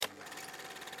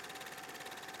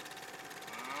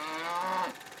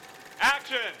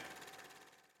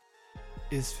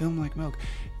Is film like milk?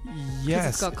 'Cause Yes.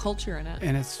 it's got culture in it.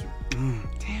 And it's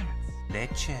damn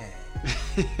Leche.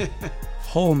 it.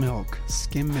 Whole milk,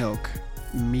 skim milk,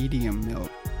 medium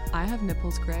milk. I have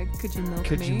nipples, Greg. Could you milk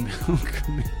Could me? you milk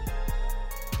me?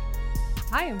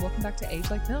 Hi, and welcome back to Age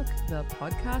Like Milk, the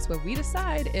podcast where we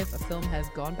decide if a film has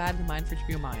gone bad in the mind fridge of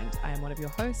your mind. I am one of your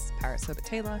hosts, Paris Herbert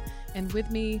Taylor, and with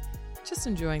me, just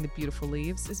enjoying the beautiful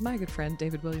leaves, is my good friend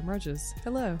David William Rogers.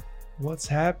 Hello. What's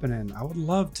happening? I would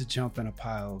love to jump in a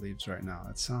pile of leaves right now.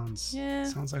 It sounds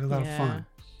like a lot of fun.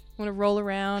 I want to roll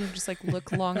around and just like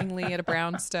look longingly at a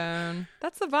brownstone.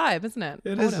 That's the vibe, isn't it?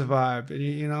 It is a vibe.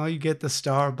 You know, you get the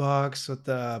Starbucks with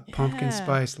the pumpkin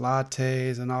spice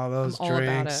lattes and all those I'm all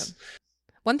drinks. about it.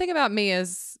 One thing about me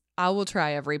is I will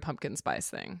try every pumpkin spice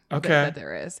thing that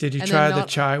there is. Did you And try then the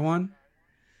chai one?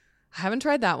 I haven't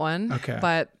tried that one. Okay.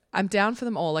 But I'm down for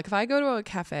them all. Like if I go to a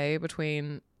cafe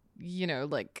between,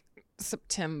 like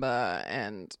September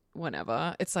and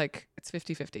whenever, it's like it's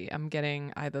 50-50. I'm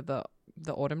getting either the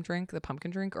autumn drink, the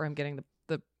pumpkin drink, or I'm getting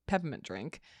the peppermint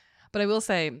drink. But I will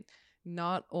say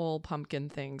not all pumpkin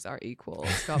things are equal.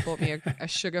 Scott bought me a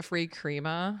sugar-free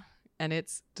creamer and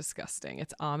it's disgusting.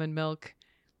 It's almond milk.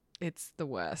 It's the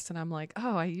worst. And I'm like,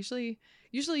 I usually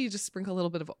you just sprinkle a little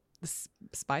bit of the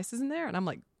spices in there and I'm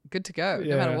like good to go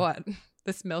no matter what.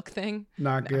 This milk thing.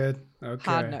 Not good. Okay.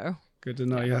 Hard no. Good to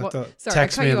know. Yeah. You have Well, to sorry,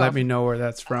 text I cut me and you let off. me know where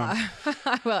that's from.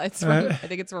 Well, it's from, I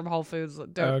think it's from Whole Foods.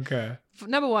 Okay.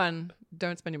 Number one,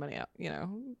 don't spend your money out,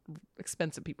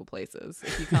 expensive people places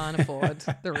if you can't afford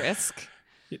the risk.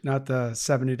 Not the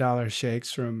 $70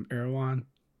 shakes from Erewhon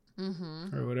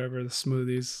or whatever, the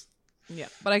smoothies. Yeah,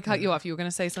 but I cut you off. You were going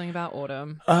to say something about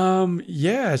autumn.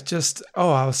 Yeah, it's just,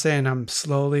 I was saying I'm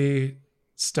slowly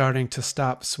starting to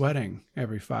stop sweating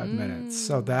every 5 minutes.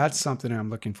 So that's something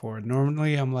I'm looking forward.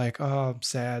 Normally I'm like, I'm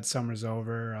sad, summer's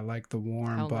over. I like the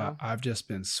warm, Hell but no. I've just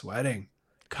been sweating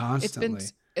constantly.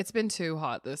 It's been too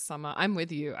hot this summer. I'm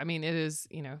with you. I mean, it is,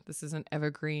 this is an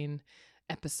evergreen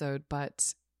episode,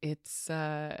 but it's,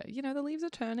 the leaves are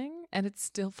turning and it's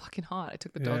still fucking hot. I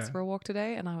took the dogs for a walk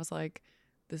today and I was like,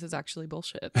 this is actually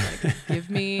bullshit. Like, give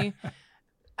me,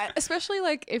 especially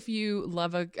like if you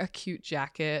love a cute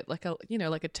jacket, like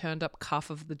a turned up cuff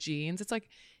of the jeans. It's like,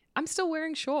 I'm still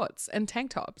wearing shorts and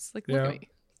tank tops. Like, look at me.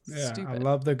 Yeah, Stupid. I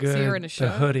love the good, So you're in a the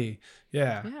shirt? hoodie.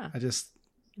 Yeah. I just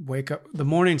wake up. The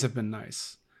mornings have been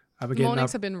nice. I've been getting Mornings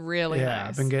up. have been really nice.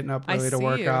 I've been getting up early to see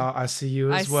work you. out. I see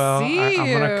you as I well. see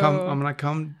I'm gonna you.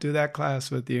 come do that class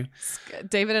with you.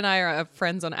 David and I are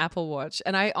friends on Apple Watch,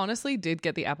 and I honestly did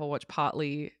get the Apple Watch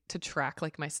partly to track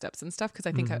like my steps and stuff because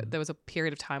I think there was a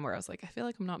period of time where I was like, I feel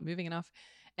like I'm not moving enough,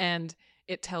 and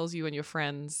it tells you and your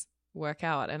friends work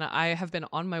out. And I have been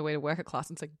on my way to workout class,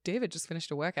 and it's like, David just finished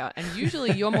a workout, and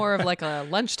usually you're more of like a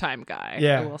lunchtime guy.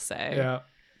 I will say. Yeah.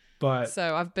 But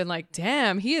So I've been like,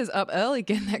 damn, he is up early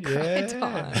getting that grind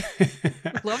on.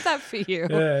 Love that for you.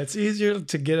 Yeah, it's easier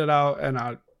to get it out and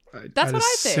out. That's what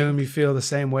I assume think. you feel the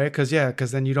same way because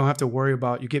then you don't have to worry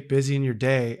about, you get busy in your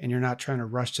day and you're not trying to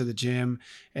rush to the gym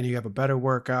and you have a better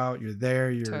workout. You're there,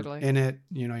 you're Totally. in it,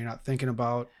 you're not thinking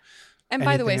about And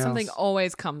by the way, anything something else.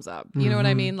 always comes up. You know what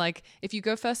I mean? Like if you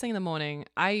go first thing in the morning,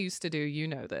 I used to do,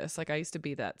 this, like I used to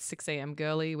be that 6 a.m.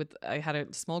 girly I had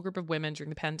a small group of women during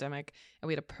the pandemic and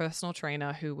we had a personal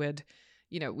trainer who would,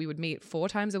 we would meet 4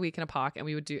 times a week in a park and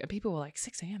we would and people were like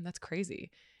 6 a.m. That's crazy.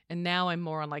 And now I'm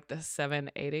more on like the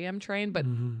 7, 8 a.m. train. But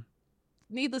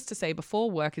needless to say,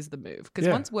 before work is the move because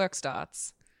once work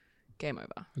starts, game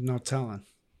over. no telling.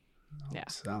 Yeah.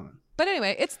 Telling. But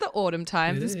anyway, it's the autumn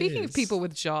time. It And speaking of is. people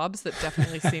with jobs that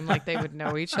definitely seem like they would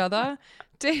know each other,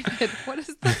 David, what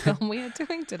is the film we are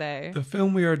doing today? The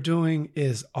film we are doing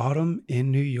is Autumn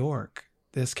in New York.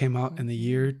 This came out in the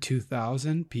year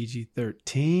 2000,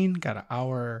 PG-13, got an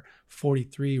hour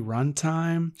 43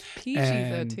 runtime.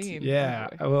 PG-13. And yeah,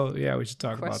 Oh boy. well, yeah, we should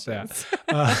talk Questions.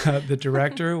 about that. The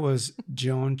director was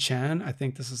Joan Chen. I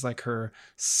think this is like her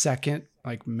second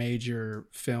like major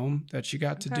film that she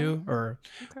got to do or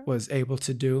was able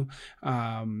to do.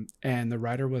 And the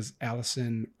writer was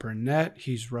Allison Burnett.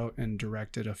 He's wrote and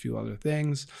directed a few other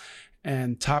things.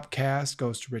 And top cast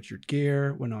goes to Richard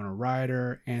Gere, Winona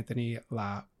Ryder, Anthony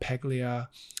LaPaglia,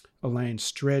 Elaine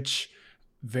Stritch,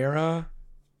 Vera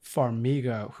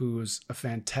Farmiga, who's a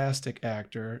fantastic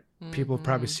actor. People have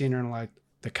probably seen her in like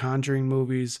the Conjuring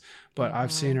movies, but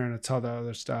I've seen her in a ton of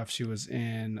other stuff. She was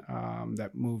in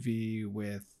that movie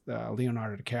with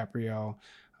Leonardo DiCaprio.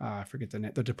 I forget the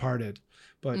name, The Departed.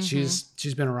 But she's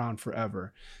been around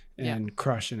forever and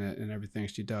crushing it in everything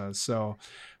she does. So,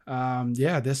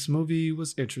 this movie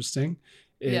was interesting.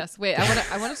 Yes. Wait.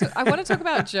 I want to talk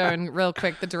about Joan real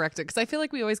quick, the director, because I feel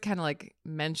like we always kind of like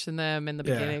mention them in the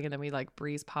beginning and then we like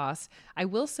breeze past. I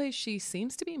will say she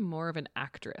seems to be more of an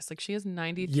actress. Like she has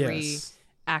 93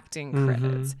 acting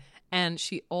credits, and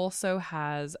she also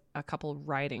has a couple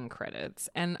writing credits.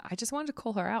 And I just wanted to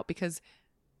call her out because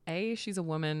A, she's a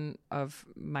woman of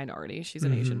minority. She's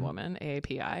an Asian woman,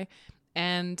 AAPI,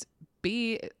 and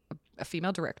B, a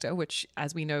female director, which,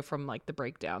 as we know from like the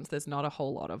breakdowns, there's not a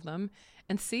whole lot of them.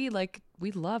 And C, like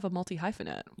we love a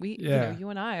multi-hyphenate. We, you know, you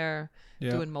and I are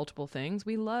doing multiple things.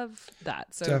 We love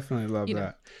that. So definitely love that.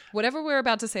 Know, whatever we're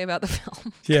about to say about the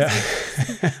film, we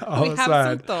have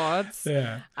some thoughts.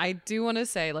 Yeah, I do want to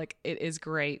say like it is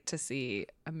great to see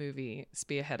a movie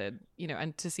spearheaded, you know,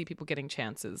 and to see people getting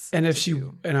chances. And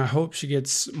and I hope she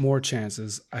gets more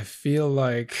chances. I feel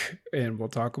like, and we'll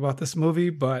talk about this movie,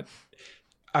 but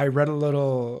I read a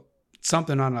little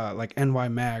something on a like NY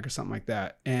Mag or something like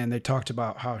that, and they talked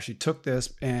about how she took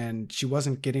this and she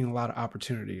wasn't getting a lot of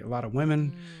opportunity. A lot of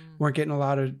women weren't getting a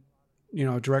lot of, you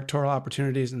know, directorial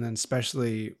opportunities, and then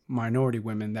especially minority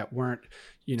women that weren't,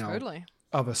 you know,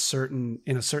 of a certain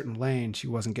lane. She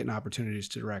wasn't getting opportunities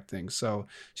to direct things. So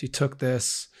she took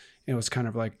this. It was kind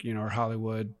of like, you know, her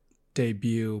Hollywood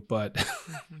debut, but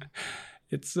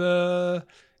it's a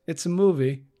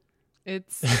movie.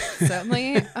 It's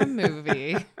certainly a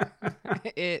movie.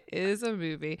 It is a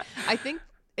movie. I think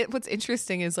what's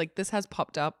interesting is like this has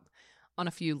popped up on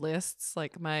a few lists.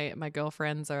 Like my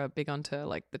girlfriends are big onto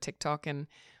like the TikTok, and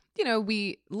you know,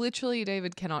 we literally,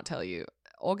 David cannot tell you,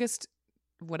 August,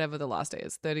 whatever the last day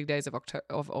is, 30 days of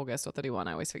August or 31,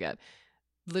 I always forget.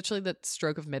 Literally the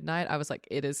stroke of midnight, I was like,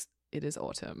 it is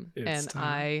autumn. It's time.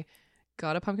 I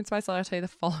got a pumpkin spice latte the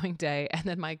following day, and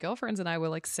then my girlfriends and I were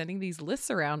like sending these lists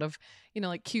around of, you know,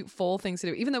 like cute fall things to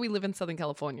do, even though we live in Southern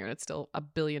California and it's still a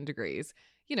billion degrees.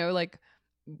 You know, like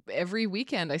every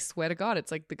weekend, I swear to God,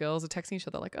 it's like the girls are texting each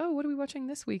other like, oh, what are we watching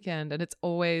this weekend? And it's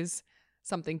always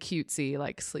something cutesy,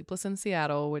 like Sleepless in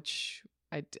Seattle, which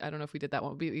I don't know if we did that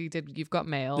one. We did You've Got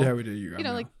Mail. Yeah, we did. You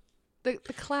know, like the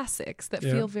classics that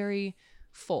feel very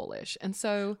fallish. And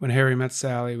so When Harry Met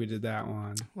Sally, we did that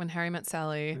one. When Harry Met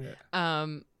Sally.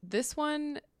 This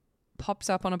one pops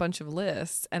up on a bunch of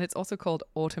lists, and it's also called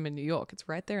Autumn in New York. It's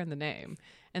right there in the name.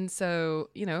 And so,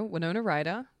 you know, Winona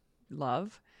Ryder,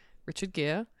 love, Richard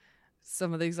Gere,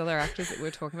 some of these other actors that we're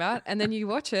talking about. And then you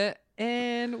watch it,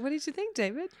 and what did you think,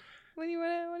 David? What do you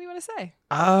want to say?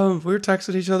 We were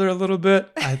texting each other a little bit.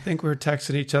 I think we were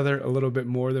texting each other a little bit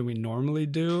more than we normally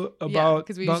do about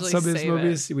some of these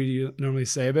movies. We normally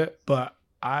save it, but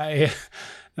I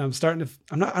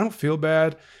don't feel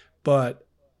bad, but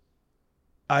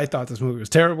I thought this movie was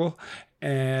terrible.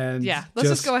 And let's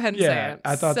just go ahead and say it.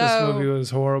 I thought this movie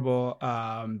was horrible.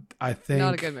 I think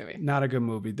not a good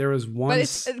movie. There was one, but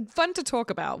it's fun to talk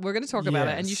about. We're going to talk about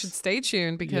it, and you should stay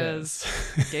tuned because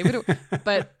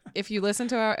but if you listen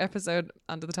to our episode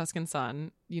Under the Tuscan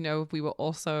Sun, you know we were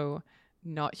also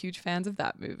not huge fans of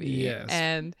that movie. Yes.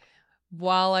 And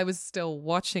while I was still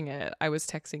watching it, I was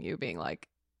texting you being like,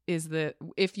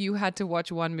 if you had to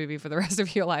watch one movie for the rest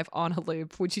of your life on a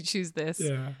loop, would you choose this?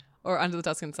 Yeah. Or Under the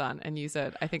Tuscan Sun? And you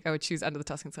said, I think I would choose Under the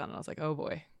Tuscan Sun. And I was like, oh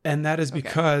boy. And that is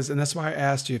because, and that's why I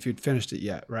asked you if you'd finished it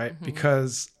yet, right? Mm-hmm.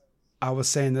 Because I was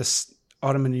saying this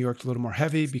Autumn in New York is a little more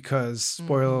heavy because,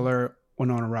 spoiler alert,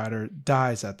 Winona Ryder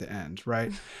dies at the end,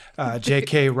 right?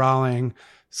 J.K. Rowling,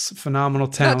 phenomenal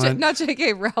talent. Not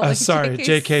J.K. Rowling. Sorry,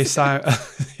 J.K. Simon.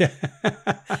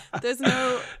 There's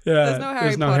no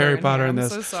Harry Potter in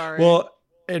this. I'm so sorry. Well,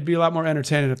 it'd be a lot more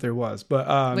entertaining if there was, but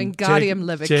Wingardium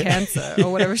Leviosa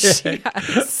or whatever she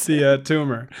has, the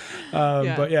tumor.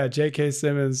 But yeah, J.K.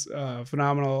 Simmons,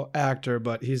 phenomenal actor,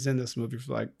 but he's in this movie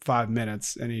for like 5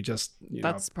 minutes, and he just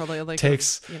probably like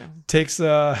takes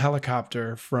a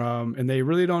helicopter from, and they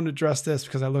really don't address this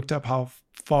because I looked up how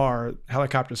far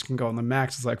helicopters can go, and the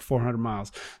max is like 400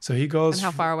 miles. So he goes. And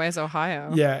how far away is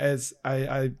Ohio? Yeah,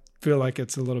 I feel like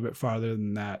it's a little bit farther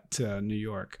than that to New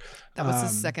York. That was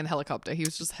his second helicopter. He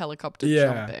was just helicopter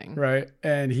jumping. Right.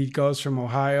 And he goes from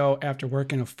Ohio after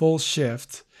working a full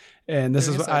shift. And this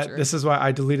is why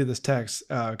I deleted this text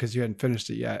because you hadn't finished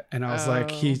it yet. And I was like,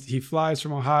 he flies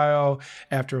from Ohio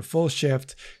after a full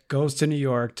shift, goes to New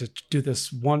York to do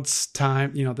this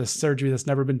this surgery that's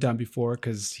never been done before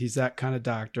because he's that kind of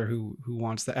doctor who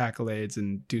wants the accolades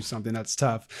and do something that's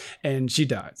tough. And she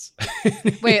dies.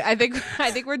 Wait, I think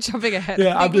we're jumping ahead.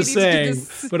 Yeah, I'm just saying.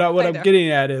 But what I'm getting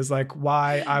at is like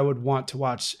why I would want to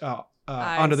watch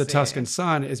Under the Tuscan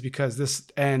Sun is because this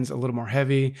ends a little more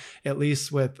heavy. At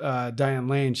least with Diane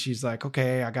Lane, she's like,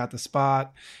 okay, I got the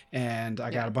spot, and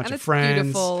I got a bunch of friends.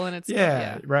 Beautiful, and it's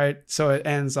right. So it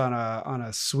ends on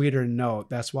a sweeter note.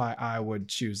 That's why I would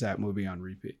choose that movie on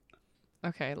repeat.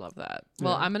 Okay, love that.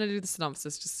 Well, I'm going to do the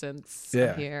synopsis just since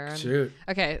I'm here. Shoot.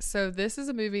 Okay, so this is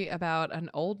a movie about an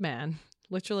old man,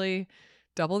 literally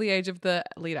double the age of the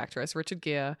lead actress, Richard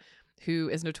Gere, who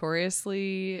is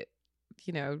notoriously,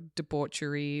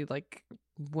 debauchery, like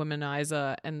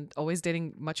womanizer, and always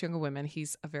dating much younger women.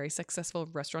 He's a very successful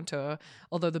restaurateur,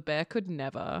 although the bear could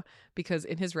never, because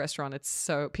in his restaurant, it's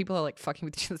so people are like fucking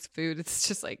with each other's food. It's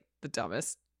just like the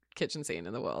dumbest kitchen scene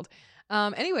in the world.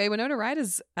 Anyway, Winona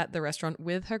Ryder's at the restaurant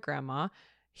with her grandma.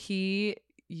 He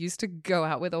used to go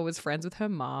out with or was friends with her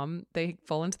mom. They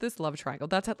fall into this love triangle.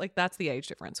 That's the age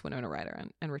difference, Winona Ryder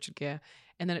and Richard Gere.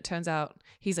 And then it turns out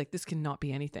he's like, this cannot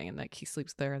be anything. And like he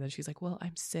sleeps there, and then she's like, well,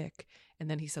 I'm sick. And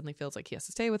then he suddenly feels like he has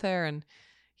to stay with her, and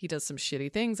he does some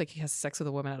shitty things. Like he has sex with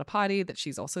a woman at a party that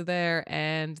she's also there.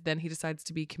 And then he decides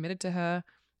to be committed to her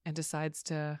and decides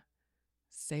to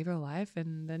save her life.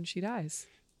 And then she dies.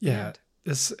 Yeah.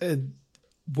 This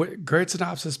great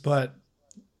synopsis, but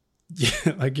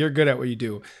like you're good at what you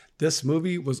do. This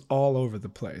movie was all over the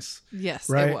place. Yes,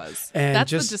 right? It was. And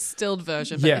that's the distilled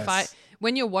version. But yes.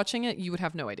 When you're watching it, you would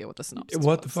have no idea what the synopsis was.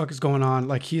 What the fuck is going on?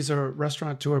 Like he's a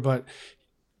restaurateur, but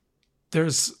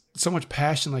there's so much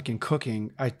passion like in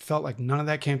cooking. I felt like none of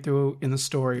that came through in the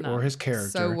story or his character.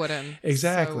 So wooden.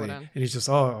 Exactly. So wooden. And he's just,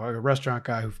 a restaurant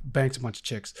guy who banks a bunch of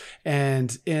chicks.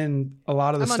 And in a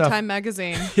lot of the I'm stuff. on Time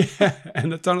Magazine. Yeah.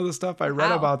 And a ton of the stuff I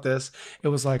read about this, it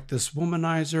was like this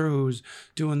womanizer who's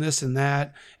doing this and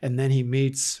that. And then he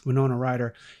meets Winona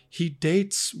Ryder. He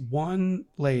dates one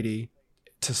lady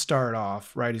to start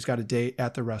off, right? He's got a date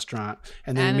at the restaurant,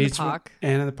 and then meets in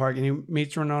the park, and he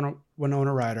meets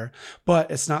Winona Ryder. But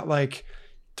it's not like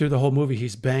through the whole movie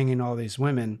he's banging all these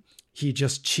women. He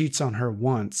just cheats on her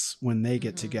once when they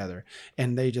get together,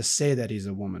 and they just say that he's a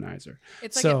womanizer.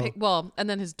 It's like and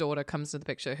then his daughter comes to the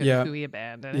picture who he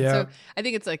abandoned. Yeah. So I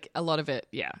think it's like a lot of it.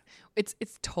 Yeah, it's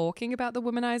talking about the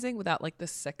womanizing without like the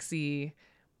sexy.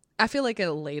 I feel like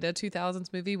a later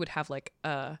 2000s movie would have like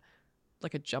a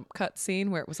jump cut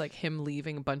scene where it was like him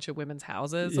leaving a bunch of women's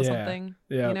houses or something.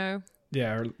 Yeah.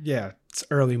 Yeah. It's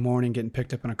early morning, getting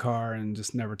picked up in a car and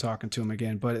just never talking to him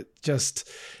again. But it just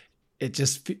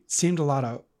seemed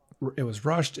it was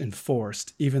rushed and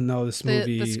forced, even though this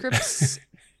movie. The scripts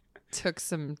took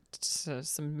some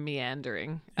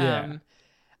meandering. Yeah.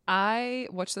 I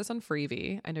watched this on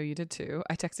Freevee. I know you did too.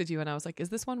 I texted you and I was like, is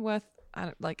this one worth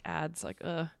ads? Like,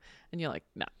 and you're like,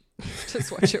 no.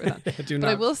 Just watch it with them. But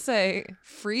I will say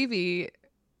Freevee,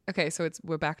 okay, so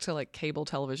we're back to like cable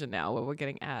television now where we're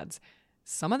getting ads.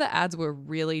 Some of the ads were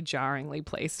really jarringly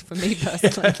placed for me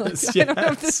personally. I don't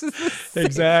know if this is the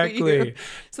exactly.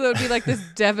 So there would be like this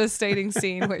devastating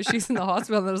scene where she's in the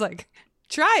hospital and it was like,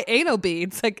 try anal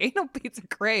beads. Like anal beads are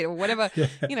great or whatever.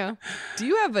 Yeah. Do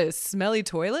you have a smelly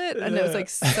toilet? And it was like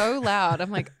so loud.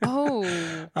 I'm like, oh,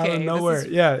 okay, out of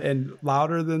nowhere. And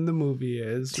louder than the movie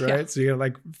is, right? Yeah. So you gotta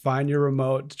like find your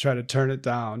remote to try to turn it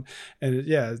down. And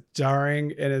it's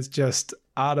jarring and it's just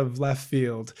out of left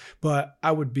field. But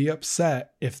I would be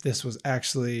upset if this was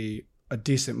actually a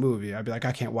decent movie. I'd be like,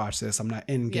 I can't watch this. I'm not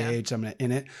engaged. I'm not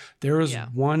in it. There was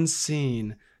one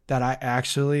scene that I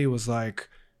actually was like,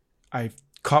 I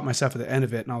caught myself at the end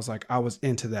of it and I was like, I was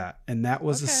into that. And that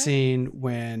was a scene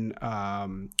when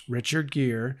Richard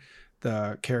Gere,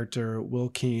 the character Will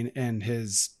Keane, and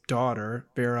his daughter,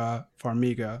 Vera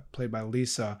Farmiga, played by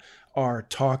Lisa, are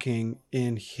talking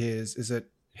in his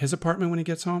apartment when he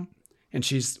gets home and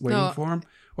she's waiting for him?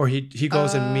 Or he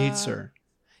goes and meets her.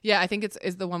 Yeah, I think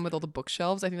it's the one with all the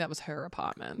bookshelves. I think that was her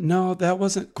apartment. No, that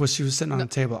wasn't, because she was sitting on the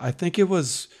table. I think it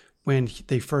was when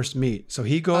they first meet. So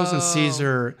he goes and sees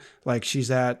her like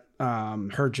she's at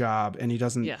her job and he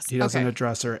doesn't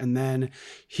address her. And then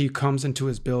he comes into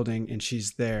his building and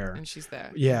she's there.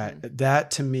 Yeah. Mm-hmm.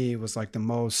 That to me was like the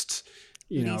most,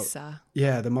 Lisa.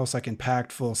 The most like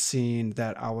impactful scene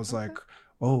that I was like,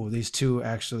 oh, these two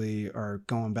actually are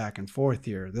going back and forth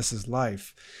here. This is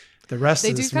life. The rest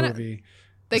of this movie.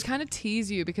 They kind of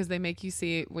tease you because they make you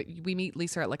see we meet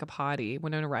Lisa at like a party.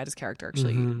 Winona Ryder's character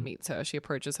actually meets her. She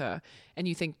approaches her and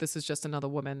you think this is just another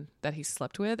woman that he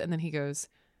slept with. And then he goes,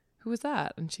 who was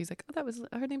that? And she's like, oh,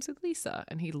 her name's Lisa.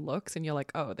 And he looks and you're like,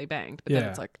 oh, they banged. But then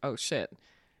it's like, oh shit,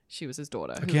 she was his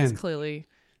daughter. Who was clearly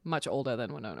much older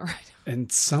than Winona Ryder. And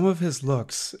some of his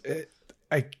looks,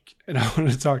 I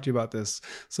want to talk to you about this.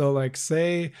 So like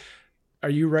say are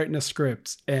you writing a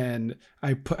script? And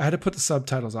I had to put the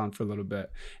subtitles on for a little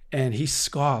bit, and he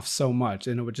scoffed so much,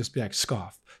 and it would just be like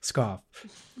scoff, scoff,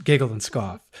 giggle and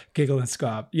scoff, giggle and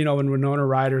scoff. You know, when Winona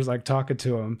Ryder's like talking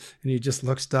to him, and he just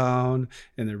looks down,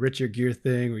 and the Richard Gere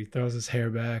thing where he throws his hair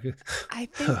back. I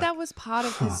think that was part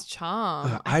of his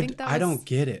charm. I don't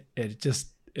get it.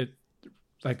 It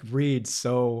like reads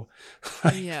so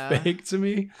like fake to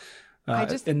me. I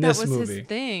just think in that this was movie. his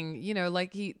thing. You know,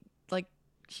 like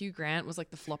Hugh Grant was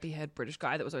like the floppy head British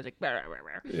guy that was always like, bah, bah,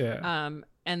 bah. Yeah.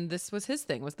 And this was his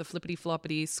thing, was the flippity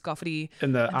floppity, scoffity,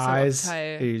 and the eyes.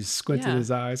 So he's squinting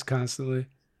his eyes constantly.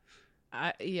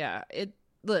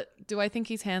 Do I think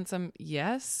he's handsome?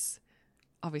 Yes.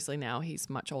 Obviously now he's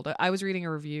much older. I was reading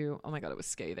a review. Oh my God, it was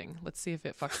scathing. Let's see if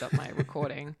it fucks up my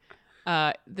recording.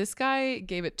 This guy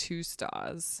gave it 2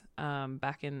 stars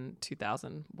back in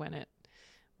 2000 when it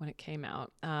came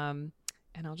out. And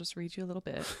I'll just read you a little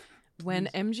bit. When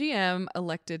MGM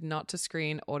elected not to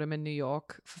screen Autumn in New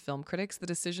York for film critics, the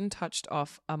decision touched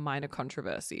off a minor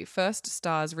controversy. First,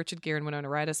 stars Richard Gere and Winona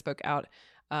Ryder spoke out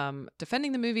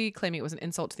defending the movie, claiming it was an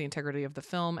insult to the integrity of the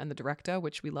film and the director,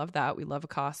 which we love that. We love a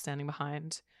cast standing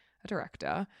behind a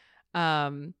director.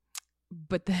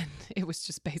 But then it was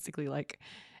just basically like,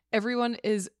 everyone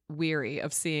is weary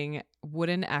of seeing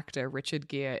wooden actor Richard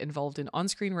Gere involved in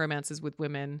on-screen romances with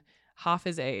women half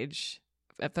his age.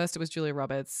 At first it was Julia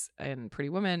Roberts in Pretty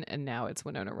Woman, and now it's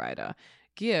Winona Ryder.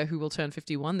 Gere, who will turn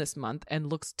 51 this month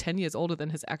and looks 10 years older than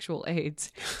his actual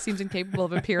age, seems incapable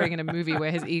of appearing in a movie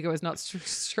where his ego is not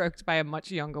stroked by a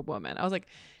much younger woman. I was like,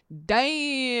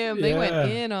 damn, they went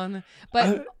in on.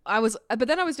 But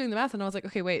then I was doing the math and I was like,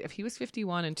 okay, wait, if he was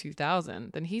 51 in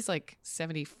 2000, then he's like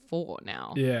 74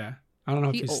 now. Yeah. I don't know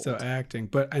if he's still acting,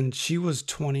 and she was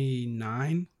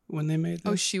 29 when they made this.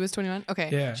 Oh, she was 21? Okay.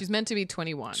 Yeah. She's meant to be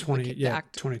 21. 22.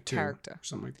 Character.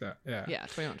 Something like that. Yeah. Yeah,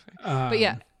 21. But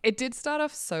yeah, it did start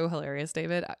off so hilarious,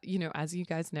 David. You know, as you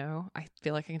guys know, I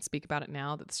feel like I can speak about it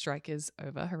now that the strike is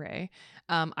over. Hooray.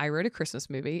 I wrote a Christmas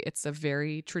movie. It's a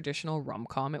very traditional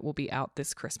rom-com. It will be out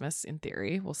this Christmas in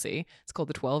theory. We'll see. It's called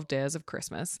The 12 Dares of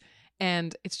Christmas.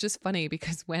 And it's just funny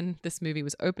because when this movie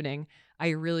was opening, I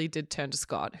really did turn to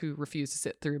Scott, who refused to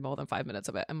sit through more than 5 minutes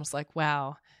of it, and was like,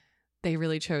 wow, they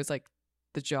really chose like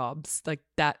the jobs like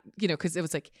that, you know, because it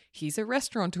was like, he's a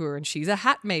restaurateur and she's a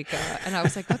hat maker. And I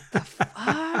was like, what the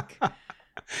fuck?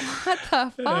 What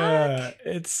the fuck?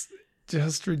 It's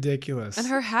just ridiculous. And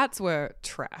her hats were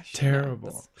trash.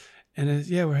 Terrible. You know?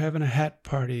 And we're having a hat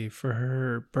party for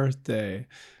her birthday.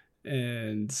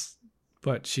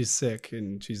 But she's sick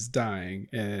and she's dying.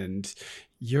 And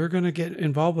you're going to get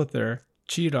involved with her,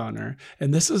 cheat on her.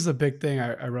 And this is a big thing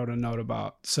I wrote a note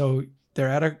about. So they're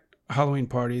at a Halloween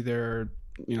party. They're,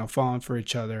 you know, falling for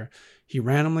each other. He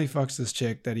randomly fucks this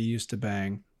chick that he used to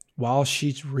bang while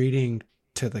she's reading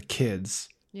to the kids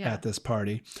at this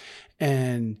party.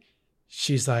 And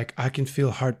she's like, I can feel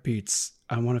heartbeats.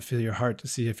 I want to feel your heart to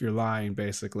see if you're lying,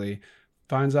 basically.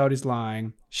 Finds out he's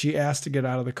lying. She asks to get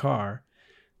out of the car.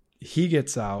 He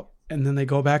gets out. And then they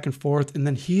go back and forth. And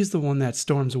then he's the one that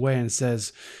storms away and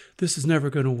says, this is never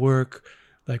going to work.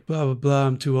 Like, blah, blah, blah,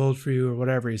 I'm too old for you, or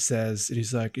whatever he says. And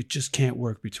he's like, it just can't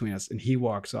work between us. And he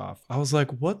walks off. I was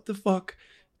like, what the fuck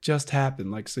just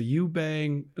happened? Like, so you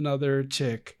bang another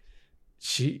chick,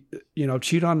 she, you know,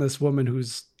 cheat on this woman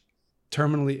who's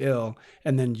terminally ill,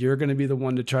 and then you're going to be the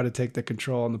one to try to take the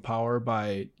control and the power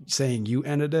by saying you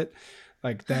ended it.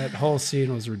 Like, that whole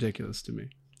scene was ridiculous to me.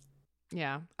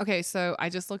 Yeah. Okay, so I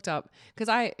just looked up,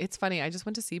 because it's funny, I just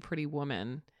went to see Pretty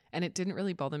Woman, and it didn't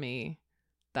really bother me,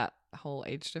 that whole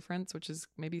age difference, which is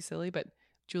maybe silly, but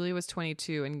Julia was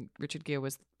 22 and Richard Gere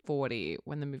was 40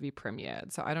 when the movie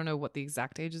premiered. So I don't know what the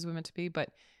exact ages were meant to be, but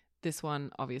this one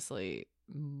obviously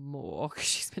more, because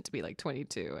she's meant to be like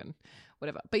 22 and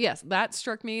whatever. But yes, that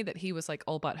struck me that he was like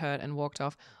all but hurt and walked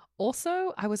off.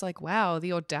 Also, I was like, wow,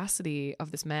 the audacity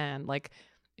of this man. Like,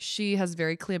 she has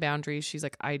very clear boundaries. She's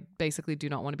like, I basically do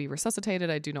not want to be resuscitated.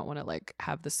 I do not want to like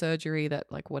have the surgery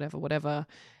that like whatever.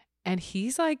 And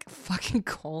he's like fucking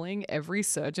calling every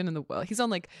surgeon in the world.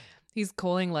 He's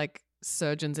calling like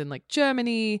surgeons in like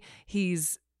Germany.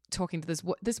 He's talking to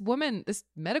this woman, this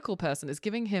medical person is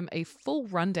giving him a full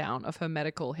rundown of her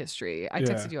medical history. I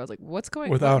texted you. I was like, what's going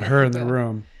on? Without her in the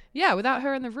room. Yeah, without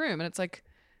her in the room. And it's like,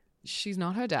 she's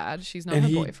not her dad. She's not her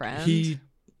boyfriend. He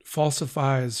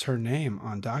falsifies her name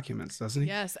on documents, doesn't he?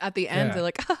 Yes. At the end, they're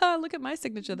like, haha, look at my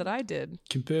signature that I did.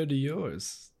 Compared to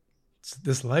yours.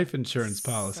 This life insurance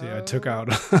policy I took out.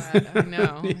 I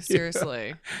know,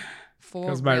 seriously.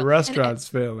 Because my restaurant's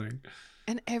failing.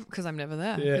 And because I'm never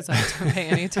there. Because I don't pay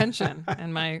any attention.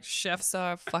 And my chefs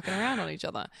are fucking around on each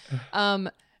other.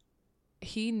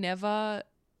 he never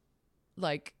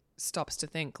like stops to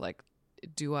think like,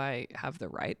 do I have the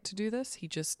right to do this? He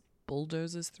just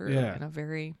bulldozes through in a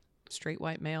very straight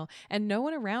white male, and no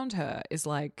one around her is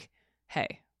like,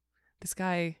 hey, this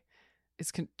guy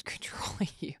is controlling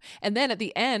you. And then at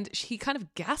the end, he kind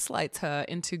of gaslights her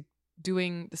into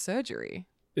doing the surgery.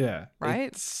 Yeah.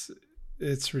 Right?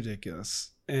 It's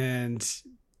ridiculous. And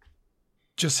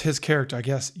just his character, I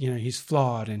guess, he's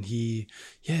flawed, and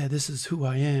this is who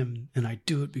I am, and I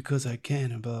do it because I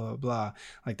can, and blah, blah, blah.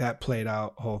 Like that played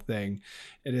out whole thing.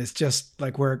 It is just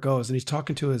like where it goes. And he's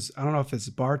talking to I don't know if it's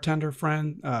bartender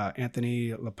friend,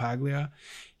 Anthony LaPaglia.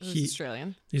 He's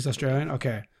Australian. He's Australian?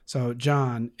 Okay. So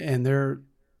John, and they're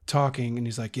talking, and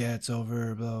he's like, yeah, it's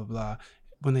over, blah, blah, blah.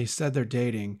 When they said they're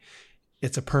dating,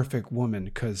 it's a perfect woman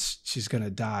because she's going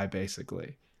to die,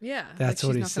 basically. Yeah. That's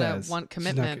what he says. She's not going to want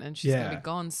commitment, and she's going to be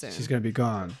gone soon. She's going to be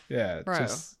gone. Yeah. Bro.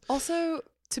 Also,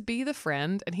 to be the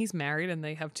friend, and he's married and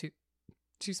they have two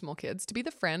small kids, to be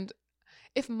the friend,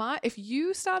 if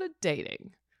you started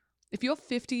dating, if you're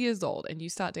 50 years old and you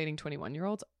start dating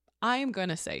 21-year-olds, I am going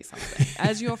to say something.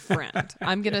 As your friend,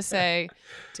 I'm going to say,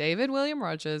 David William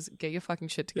Rogers, get your fucking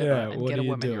shit together and get a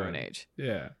woman your own age.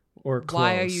 Yeah. Or close.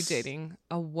 Why are you dating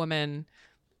a woman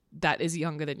that is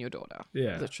younger than your daughter?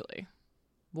 Yeah. Literally.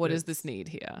 What is this need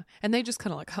here? And they just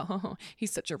kind of like, oh,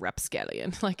 he's such a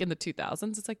rapscallion. Like in the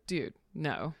 2000s, it's like, dude,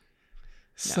 no.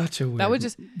 Such a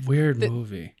weird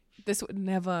movie. This would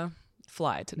never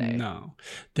fly today. No.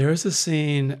 There's a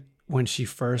scene when she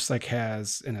first like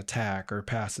has an attack or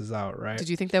passes out, right? Did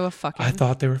you think they were fucking? I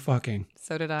thought they were fucking.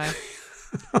 So did I.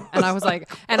 And I was like,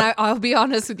 and I'll be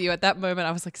honest with you, at that moment,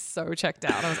 I was like so checked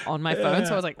out. I was on my phone.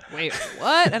 So I was like, wait,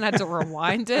 what? And I had to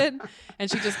rewind it.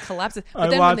 And she just collapses.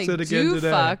 But then when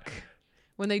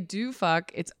they do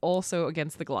fuck, it's also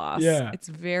against the glass. Yeah. It's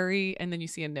very, and then you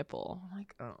see a nipple. I'm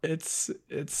like, oh. It's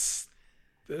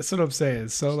that's what I'm saying.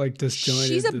 It's so like disjointed.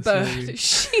 She's a bird.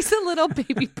 She's a little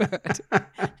baby bird.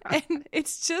 And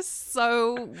it's just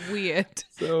so weird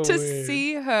to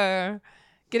see her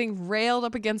getting railed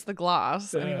up against the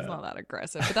glass. I mean, it's not that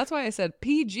aggressive. But that's why I said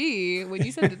PG. When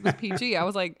you said it was PG, I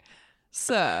was like,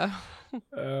 sir.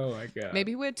 Oh, my God.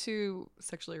 Maybe we're too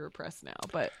sexually repressed now,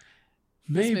 but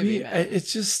maybe.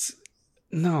 It's just,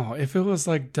 no. If it was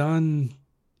like done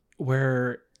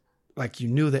where like you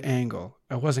knew the angle,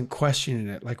 I wasn't questioning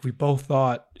it. Like we both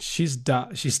thought she's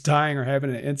dying or having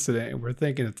an incident, and we're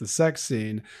thinking it's a sex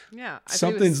scene. Yeah,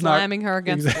 something's slamming her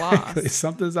against the glass.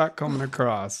 Something's not coming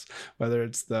across. Whether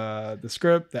it's the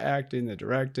script, the acting, the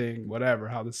directing, whatever,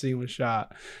 how the scene was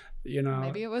shot.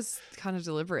 Maybe it was kind of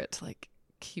deliberate to like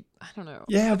keep. I don't know.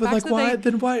 Yeah, but like why?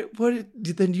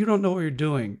 Then you don't know what you're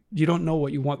doing. You don't know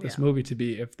what you want this movie to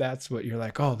be. If that's what you're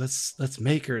like, oh, let's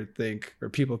make her think, or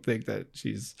people think that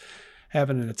she's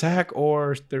having an attack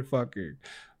or they're fucking.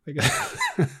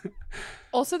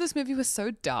 Also, this movie was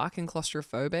so dark and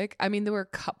claustrophobic. I mean, there were a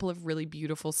couple of really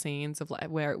beautiful scenes of like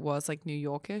where it was like New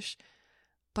Yorkish,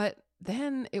 but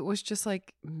then it was just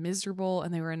like miserable,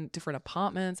 and they were in different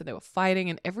apartments and they were fighting,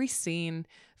 and every scene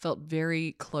felt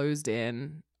very closed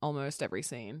in, almost every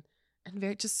scene, and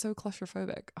very just so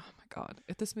claustrophobic. Oh my God,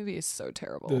 this movie is so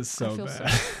terrible. This is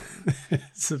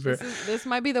so bad. This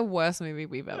might be the worst movie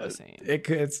we've ever seen.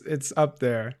 It's up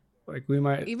there. Like we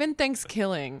might even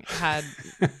Thanksgiving had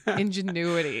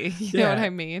ingenuity. You know what I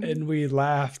mean? And we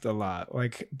laughed a lot.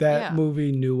 Like that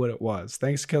movie knew what it was.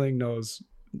 Thanksgiving knows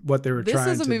what they were trying to do.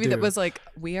 This is a movie that was like,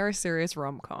 we are a serious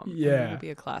rom-com. Yeah. It would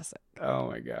be a classic. Oh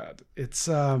my God. It's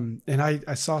and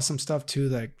I saw some stuff too,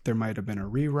 like there might have been a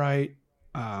rewrite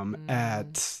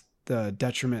at the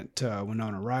detriment to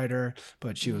Winona Ryder,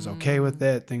 but she was okay with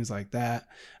it, things like that.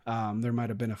 There might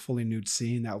have been a fully nude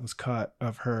scene that was cut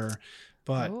of her,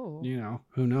 but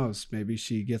who knows? Maybe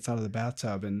she gets out of the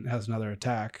bathtub and has another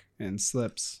attack and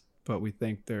slips, but we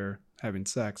think they're having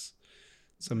sex.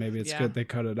 So maybe it's good they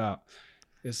cut it out.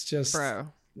 It's just,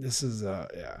 this is,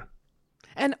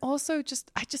 And also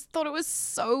I just thought it was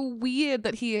so weird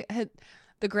that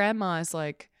the grandma is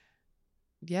like,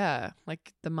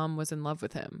 like the mom was in love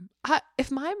with him.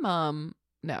 If my mom,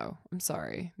 no, I'm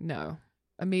sorry. No,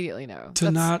 immediately no.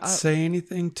 To not say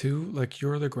anything too, like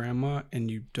you're the grandma and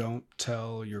you don't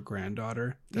tell your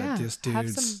granddaughter that this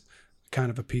dude's kind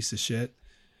of a piece of shit.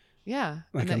 Yeah.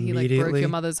 Like and that he like broke your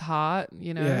mother's heart,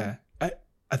 Yeah.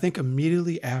 I think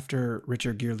immediately after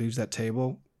Richard Gere leaves that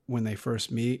table, when they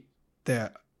first meet,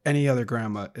 that any other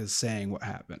grandma is saying what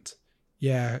happened.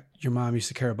 Yeah, your mom used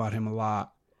to care about him a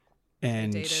lot,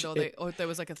 and they dated, or there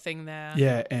was like a thing there.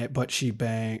 Yeah, but he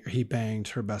banged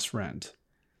her best friend,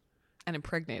 and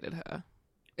impregnated her.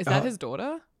 Is that his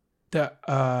daughter?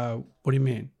 What do you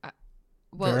mean?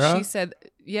 Well, Gere? she said,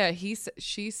 yeah,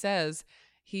 she says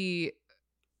he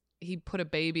put a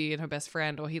baby in her best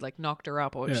friend, or he like knocked her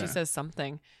up, or she says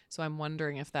something. So I'm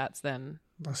wondering if that's then.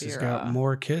 Plus, Vera. he's got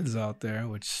more kids out there,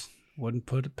 which wouldn't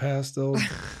put it past old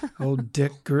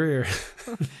Dick Greer.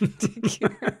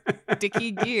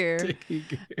 Dickie Gere. Dickie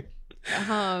Gere.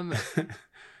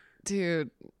 Dude,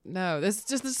 no, there's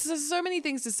so many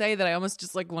things to say that I almost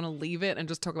just like want to leave it and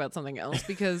just talk about something else,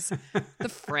 because the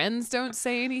friends don't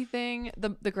say anything.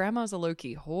 The grandma's a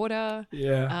low-key hoarder.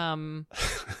 Yeah.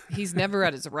 He's never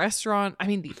at his restaurant. I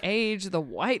mean, the age, the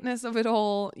whiteness of it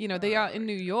all, they are in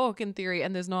New York in theory,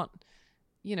 and there's not,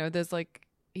 there's like,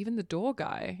 even the door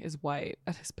guy is white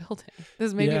at his building.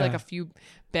 There's maybe like a few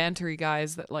bantery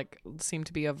guys that like seem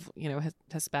to be of,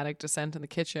 Hispanic descent in the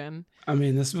kitchen. I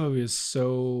mean, this movie is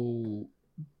so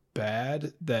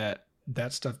bad that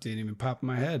stuff didn't even pop in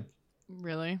my head.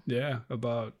 Really? Yeah.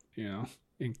 About,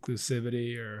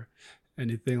 inclusivity or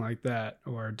anything like that.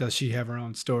 Or does she have her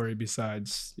own story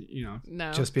besides,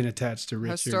 no. just being attached to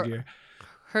Richard Gere?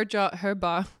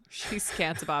 She's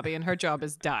Cancer Barbie, and her job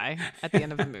is die at the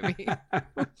end of the movie.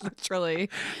 Literally.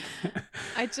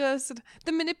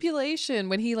 The manipulation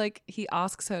when he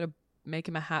asks her to make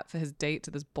him a hat for his date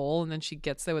to this ball, and then she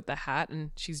gets there with the hat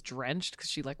and she's drenched because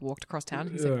she like walked across town.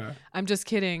 He's like, I'm just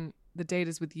kidding. The date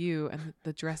is with you and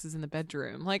the dress is in the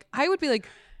bedroom. Like, I would be like,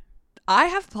 I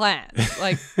have plans.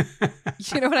 Like,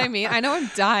 you know what I mean? I know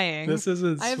I'm dying. This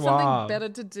isn't I have suave. something better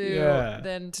to do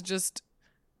than to just...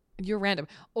 You're random.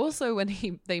 Also, when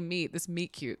they meet, this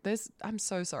meet cute, I'm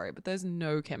so sorry, but there's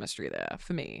no chemistry there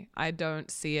for me. I don't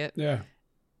see it. Yeah.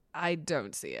 I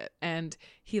don't see it. And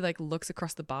he like looks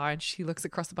across the bar and she looks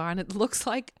across the bar, and it looks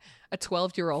like a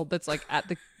 12-year-old that's like at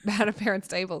a parent's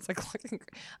table. It's like looking,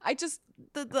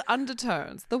 the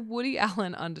undertones, the Woody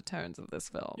Allen undertones of this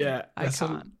film. Yeah. I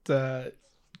can't.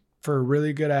 For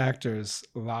really good actors,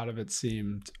 a lot of it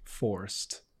seemed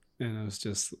forced. And it was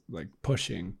just like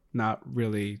pushing, not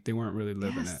really, they weren't really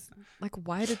living it. Like,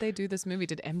 why did they do this movie?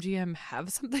 Did MGM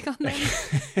have something on them?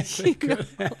 Some kind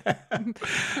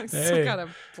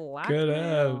of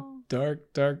blackmail. Could have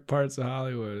dark parts of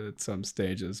Hollywood at some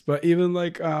stages. But even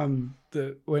like when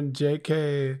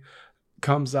JK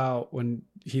comes out, when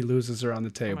he loses her on the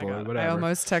table or whatever. I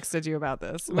almost texted you about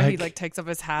this. When he like takes off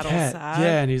his hat all sad.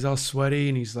 Yeah, and he's all sweaty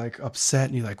and he's like upset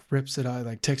and he like rips it out,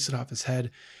 like takes it off his head.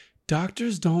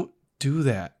 Doctors don't do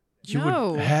that.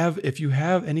 Would have, if you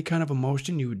have any kind of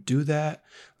emotion, you would do that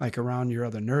like around your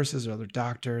other nurses or other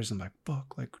doctors and like,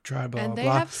 fuck, like try blah, and blah, they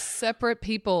blah. have separate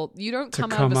people. You don't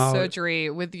come out of a surgery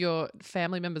with your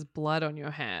family member's blood on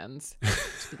your hands.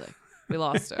 Just be like, we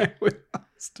lost her. We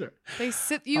lost her. They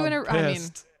sit you in a, I mean,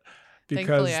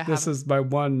 because this is my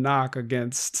one knock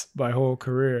against my whole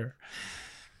career.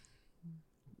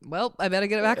 Well, I better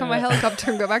get back on my helicopter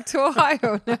and go back to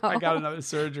Ohio now. I got another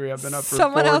surgery. I've been up for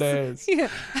 4 days. Yeah,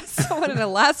 someone in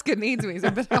Alaska needs me, so I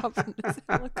better hop on this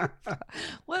helicopter.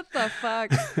 What the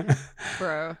fuck?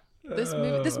 Bro,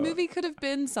 this movie could have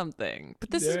been something,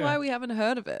 but this is why we haven't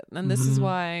heard of it. And this is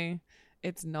why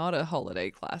it's not a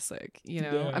holiday classic,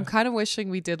 I'm kind of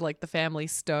wishing we did like The Family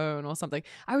Stone or something.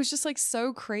 I was just like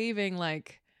so craving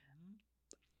like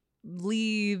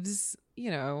Leaves,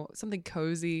 something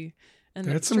cozy. And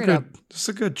there's some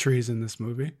good trees in this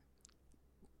movie.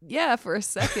 Yeah, for a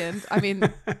second. I mean,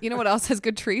 you know what else has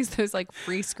good trees? Those like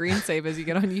free screensavers you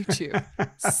get on YouTube.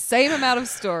 Same amount of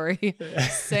story,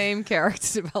 same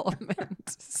character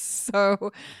development.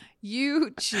 So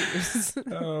you choose.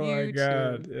 Oh my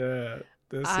God. Yeah.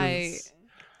 I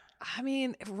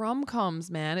mean,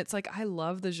 rom-coms, man. It's like, I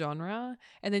love the genre.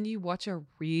 And then you watch a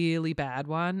really bad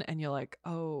one and you're like,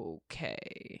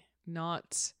 okay,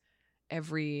 not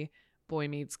every boy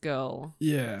meets girl.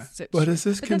 Yeah. But is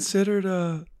this considered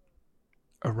a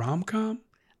rom-com?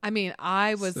 I mean,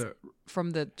 I was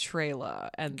from the trailer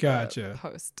and the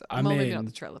post. I mean, maybe not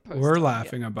the trailer, post. We're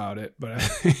laughing about it, but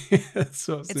it's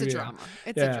supposed to be a drama.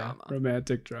 It's a drama.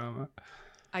 Romantic drama.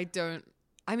 I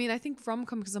think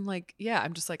rom-com because I'm like,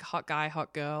 I'm just like hot guy,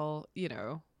 hot girl,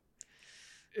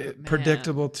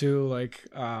 predictable too. Like,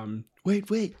 wait.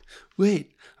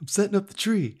 I'm setting up the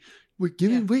tree.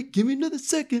 Give me another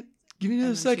second. Give me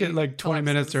another second. Like 20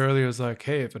 minutes earlier, it was like,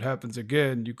 hey, if it happens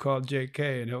again, you call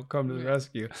JK and he'll come to the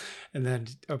rescue. And then,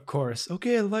 of course,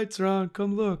 okay, the lights are on.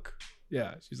 Come look.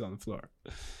 Yeah, she's on the floor.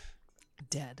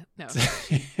 Dead. No.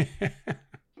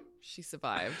 She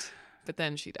survived, but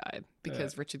then she died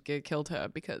because Richard Gere killed her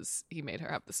because he made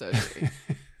her have the surgery.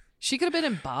 She could have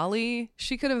been in Bali.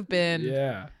 She could have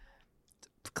been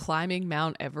climbing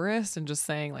Mount Everest and just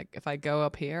saying, like, if I go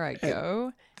up here, I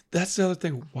go. That's the other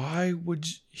thing. Why would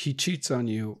he cheats on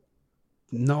you?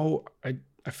 No,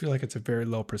 I feel like it's a very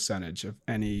low percentage of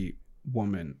any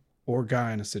woman or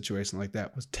guy in a situation like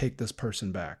that was take this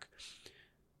person back.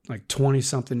 Like 20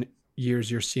 something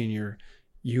years your senior,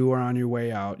 you are on your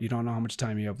way out. You don't know how much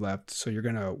time you have left. So you're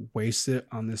going to waste it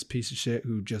on this piece of shit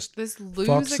who just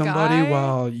fucked somebody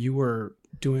while you were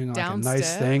doing like downstairs. A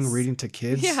nice thing, reading to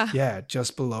kids. Yeah,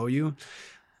 just below you.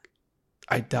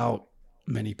 I doubt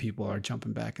many people are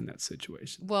jumping back in that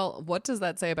situation. Well, what does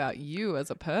that say about you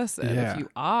as a person if you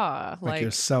are? Like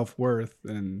your self-worth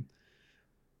and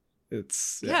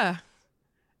it's... Yeah.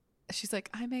 She's like,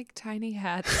 I make tiny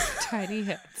hats, tiny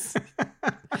hits.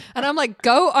 And I'm like,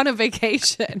 go on a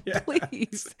vacation,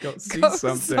 please. Go see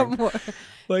something. Somewhere.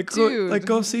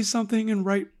 Go see something and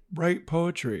write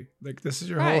poetry. Like this is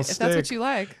your whole stick. If that's what you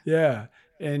like. Yeah.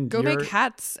 And go make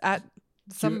hats at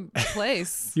some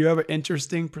place. You have an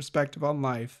interesting perspective on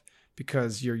life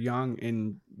because you're young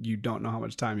and you don't know how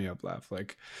much time you have left.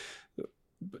 Like,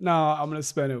 no, I'm going to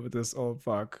spend it with this old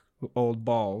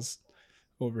balls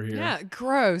over here. Yeah,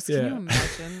 gross. Can you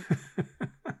imagine?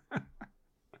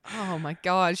 Oh my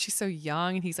God, she's so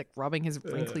young and he's like rubbing his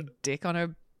wrinkly dick on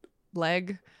her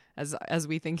leg as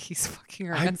we think he's fucking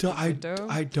her against the window.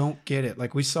 I don't get it.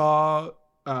 Like we saw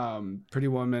Pretty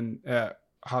Woman at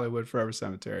Hollywood Forever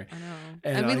Cemetery. I know.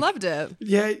 And we loved it.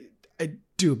 Yeah, I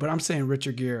do. But I'm saying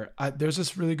Richard Gere. There's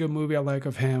this really good movie I like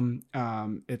of him.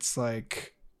 It's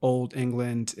like old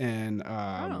England and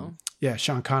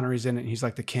Sean Connery's in it. And he's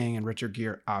like the king and Richard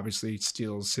Gere obviously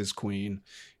steals his queen.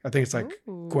 I think it's like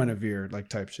Guinevere like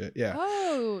type shit. Yeah.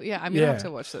 Oh, yeah. I'm going to have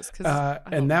to watch this.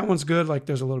 And that one's good. Like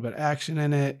there's a little bit of action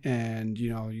in it and,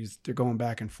 they're going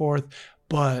back and forth.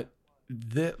 But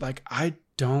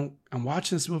I'm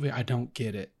watching this movie. I don't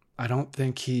get it. I don't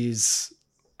think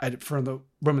from the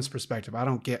woman's perspective, I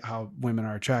don't get how women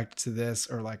are attracted to this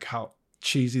or like how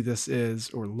cheesy this is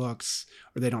or looks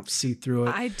or they don't see through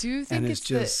it. I do think it's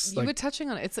just you were touching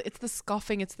on it. It's the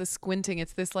scoffing, it's the squinting,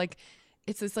 it's this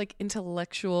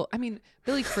intellectual. I mean,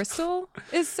 Billy Crystal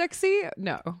is sexy.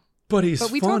 No, but we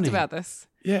funny. Talked about this.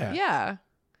 Yeah.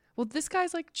 Well, this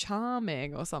guy's like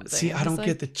charming or something. See, I don't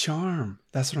get the charm.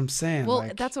 That's what I'm saying. Well,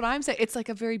 that's what I'm saying. It's like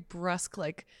a very brusque,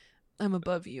 like, I'm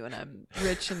above you and I'm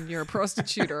rich and you're a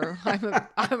prostitute or I'm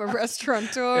a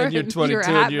restaurateur and you're 22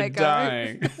 and you're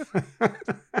dying.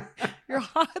 Your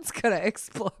heart's gonna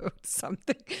explode.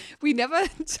 Something we never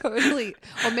totally,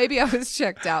 or maybe I was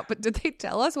checked out. But did they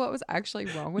tell us what was actually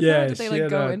wrong with her? Did they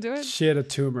go into it? She had a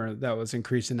tumor that was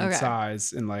increasing in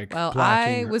size and like. Well,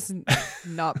 I was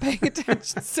not paying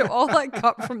attention, so all I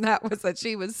got from that was that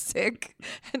she was sick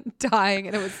and dying,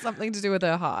 and it was something to do with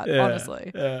her heart. Honestly,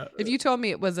 if you told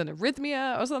me it was an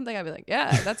arrhythmia or something, I'd be like,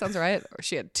 yeah, that sounds right. Or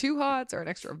she had two hearts, or an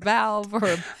extra valve,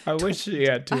 or I wish she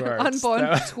had two hearts.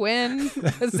 Unborn twin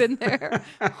was in there.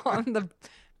 On the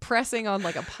pressing on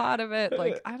like a part of it,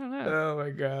 like I don't know. Oh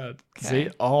my God! Okay. See,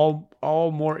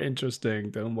 all more interesting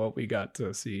than what we got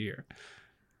to see here.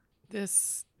 The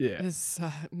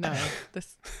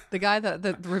guy that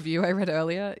the review I read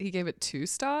earlier, he gave it 2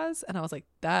 stars, and I was like,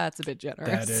 that's a bit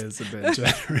generous. That is a bit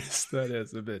generous. That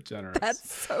is a bit generous.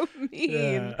 That's so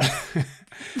mean. Yeah.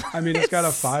 I mean, it's got a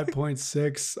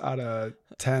 5.6 out of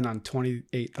 10 on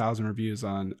 28,000 reviews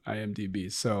on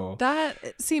IMDb. So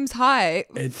that seems high.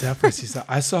 It definitely seems high.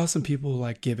 I saw some people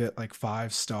like give it like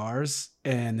 5 stars.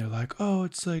 And they're like, oh,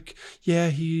 it's like, yeah,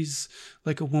 he's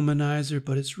like a womanizer,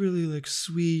 but it's really like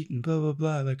sweet and blah, blah,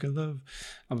 blah. Like I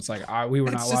was like, we were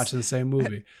not watching the same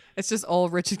movie. It's just all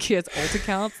Richard Gere's alt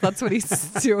accounts. That's what he's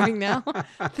doing now.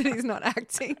 That he's not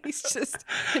acting. He's just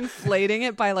inflating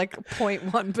it by like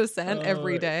 0.1%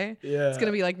 every day. Yeah. It's going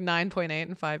to be like 9.8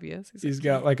 in 5 years. He's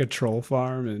got like a troll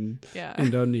farm in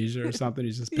Indonesia or something.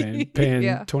 He's just paying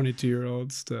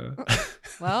 22-year-olds to.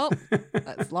 Well,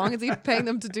 as long as he's paying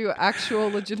them to do actual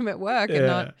legitimate work and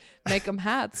not make them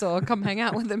hats or come hang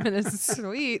out with him in his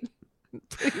suite.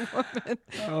 Pretty Woman.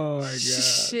 Oh my God.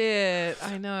 Shit,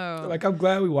 I know. Like I'm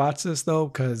glad we watched this though,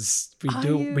 because we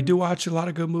do watch a lot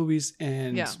of good movies,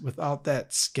 and without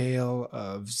that scale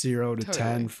of 0 to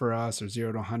 10 for us or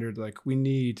 0 to 100, like we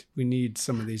need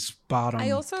some of these bottom.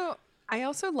 I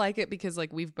also like it because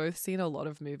like we've both seen a lot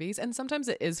of movies, and sometimes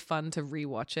it is fun to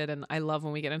rewatch it. And I love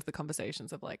when we get into the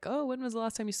conversations of like, oh, when was the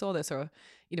last time you saw this? Or,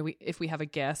 if we have a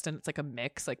guest and it's like a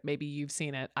mix, like maybe you've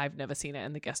seen it, I've never seen it,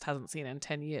 and the guest hasn't seen it in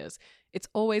 10 years. It's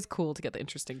always cool to get the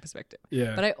interesting perspective.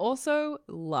 Yeah. But I also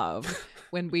love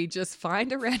when we just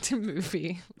find a random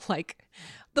movie, like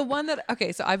the one that,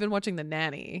 so I've been watching The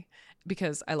Nanny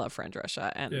because I love Fran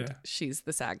Drescher and she's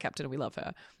the SAG captain and we love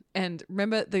her. And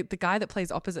remember the guy that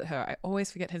plays opposite her, I always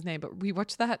forget his name, but we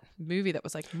watched that movie that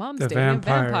was like Mom's dating a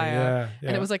vampire.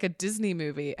 And it was like a Disney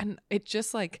movie, and it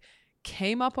just like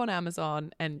came up on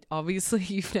Amazon, and obviously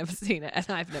you've never seen it and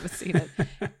I've never seen it.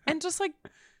 And just like,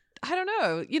 I don't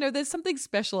know, you know, there's something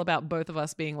special about both of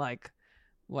us being like,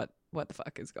 what the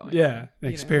fuck is going on?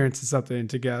 Experiencing something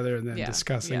together and then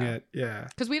discussing it. Yeah.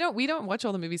 Because we don't watch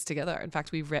all the movies together. In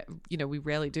fact, we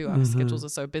rarely do. Our schedules are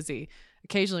so busy.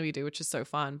 Occasionally we do, which is so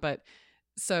fun. But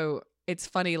so it's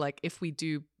funny, like if we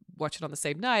do watch it on the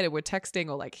same night, or we're texting,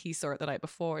 or like he saw it the night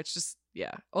before, it's just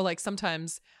or like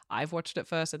sometimes I've watched it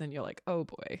first and then you're like, oh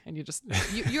boy, and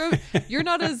you're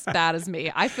not as bad as me.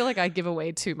 I feel like I give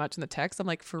away too much in the text. I'm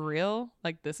like, for real,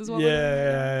 like this is what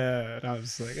yeah. And I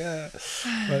was like,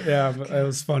 but it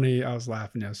was funny. I was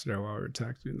laughing yesterday while we were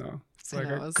texting though. It's like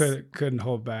I couldn't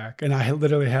hold back, and I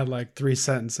literally had like 3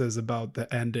 sentences about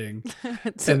the ending,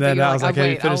 and then I was like,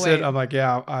 "Have you finished it?" I'm like,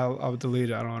 "Yeah, I'll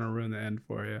delete it. I don't want to ruin the end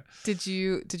for you." Did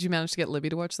you manage to get Libby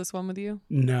to watch this one with you?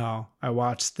 No, I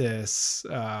watched this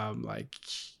like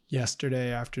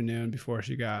yesterday afternoon before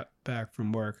she got back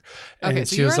from work. And okay,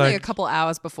 so you were only a couple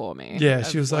hours before me. Yeah,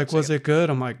 she was like, "Was it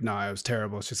good?" I'm like, "No, it was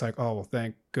terrible." She's like, "Oh, well,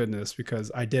 thank goodness,"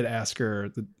 because I did ask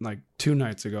her like 2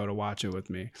 nights ago to watch it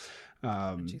with me.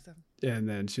 And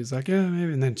then she's like, yeah,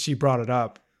 maybe. And then she brought it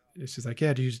up. She's like,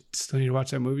 yeah, do you still need to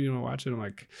watch that movie? You want to watch it? I'm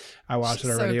like, I watched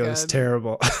it already. So it was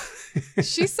terrible.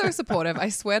 She's so supportive. I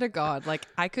swear to God, like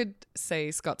I could say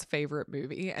Scott's favorite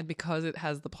movie, and because it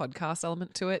has the podcast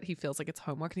element to it, he feels like it's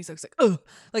homework, and he's like, oh,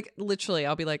 like literally,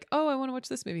 I'll be like, oh, I want to watch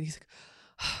this movie. And he's like,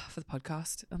 for the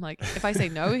podcast. I'm like, if I say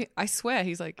no, I swear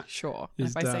he's like, sure. And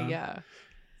if I say yeah.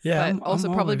 Yeah, but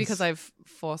also probably because I've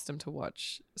forced him to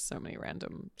watch so many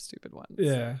random stupid ones.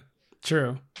 Yeah,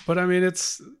 true. But I mean,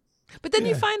 it's. But then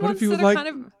you find ones that are kind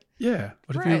of. Yeah.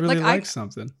 What if you really like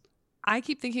something? I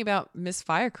keep thinking about Miss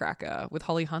Firecracker with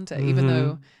Holly Hunter, even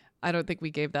though I don't think we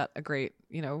gave that a great.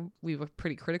 You know, we were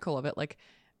pretty critical of it. Like,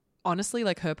 honestly,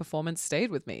 like her performance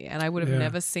stayed with me, and I would have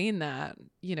never seen that.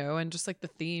 You know, and just like the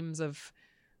themes of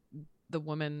the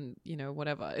woman, you know,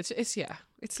 whatever. It's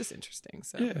just interesting.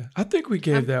 So yeah, I think we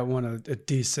gave that one a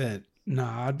decent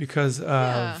nod because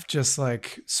of just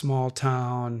like small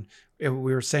town.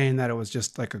 We were saying that it was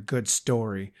just like a good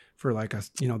story for like a,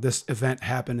 you know, this event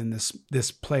happened in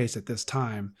this place at this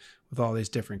time with all these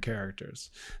different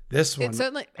characters. This one,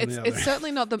 it's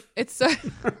certainly not the. It's so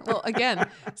well again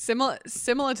similar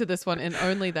to this one in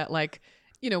only that like.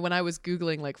 You know, when I was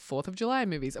Googling like 4th of July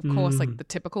movies, of course, like the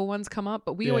typical ones come up,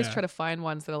 but we always try to find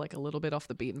ones that are like a little bit off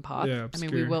the beaten path. Yeah, I mean,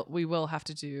 we will have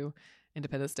to do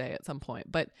Independence Day at some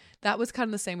point, but that was kind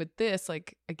of the same with this.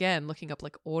 Like, again, looking up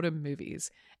like autumn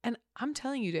movies. And I'm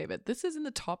telling you, David, this is in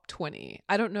the top 20.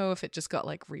 I don't know if it just got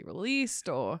like re-released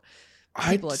or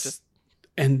people are just.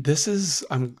 And this is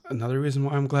another reason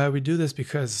why I'm glad we do this,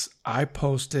 because I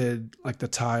posted like the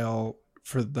tile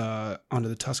for the Under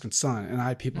the Tuscan Sun, and I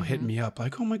had people hitting me up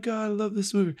like, oh my God, I love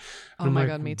this movie. And oh my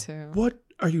God, me too. What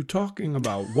are you talking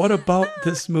about? What about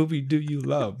this movie do you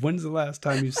love? When's the last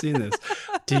time you've seen this?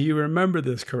 Do you remember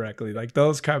this correctly? Like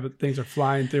those kind of things are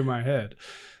flying through my head.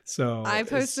 So I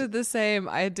posted the same.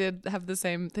 I did have the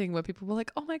same thing where people were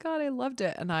like, oh my God, I loved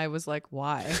it. And I was like,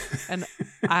 why? And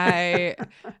I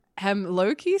am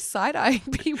low-key side-eyeing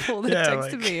people that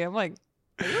texted me. I'm like,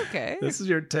 are you okay? This is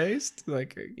your taste?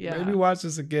 Like, maybe watch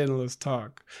this again and let's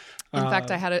talk. In fact,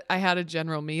 I had a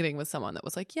general meeting with someone that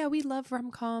was like, yeah, we love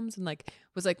rom-coms, and like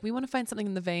was like, we want to find something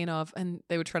in the vein of, and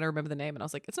they were trying to remember the name, and I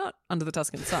was like, it's not Under the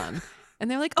Tuscan Sun.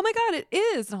 And they're like, oh my God, it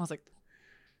is. And I was like,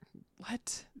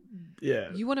 what? Yeah.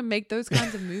 You want to make those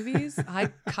kinds of movies?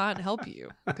 I can't help you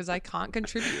because I can't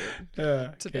contribute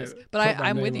to this. But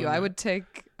I'm with you. I would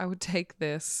take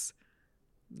this.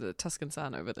 The Tuscan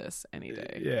Sun over this any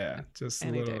day. Yeah, just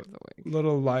any day of the week.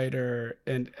 Little lighter,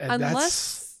 and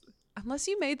unless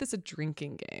you made this a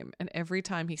drinking game, and every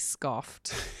time he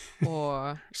scoffed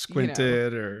or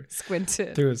squinted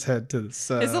threw his head to the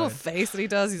side, his little face that he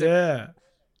does. He's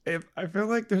if I feel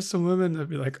like there's some women that'd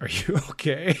be like, "Are you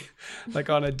okay?" Like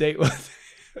on a date with.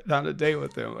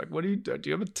 Him, like, what do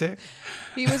you have a tick?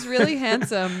 He was really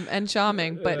handsome and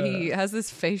charming, but he has this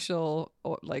facial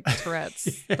like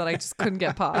Tourette's that I just couldn't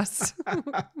get past.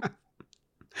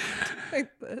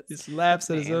 Like this. He just laughs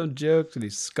at his own jokes and he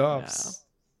scoffs.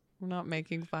 No, we're not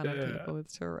making fun of people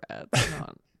with Tourette's.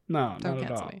 No, don't not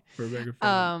at all. Me. We're making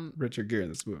fun of Richard Gere in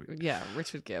this movie. Yeah,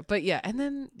 Richard Gere. But yeah, and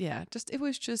then it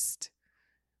was just.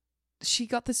 She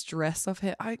got this dress off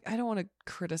her. I don't want to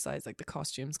criticize like the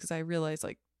costumes because I realized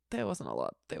like there wasn't a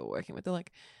lot they were working with. They're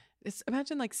like,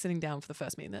 imagine like sitting down for the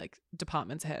first meeting. They're like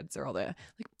departments heads are all there.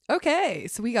 Like, okay,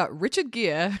 so we got Richard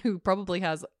Gere, who probably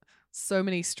has so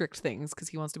many strict things because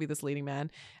he wants to be this leading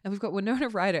man. And we've got Winona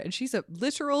Ryder, and she's a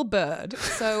literal bird.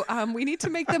 So we need to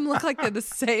make them look like they're the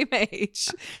same age,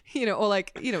 or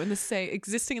like, in the same,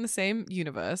 existing in the same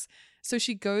universe. So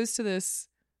she goes to this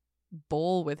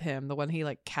ball with him, the one he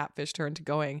like catfished her into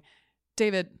going.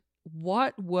 David,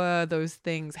 what were those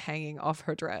things hanging off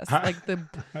her dress? Like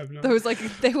those, like,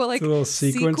 they were like the little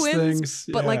sequence things,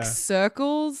 but like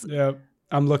circles. Yeah.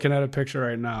 I'm looking at a picture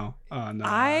right now.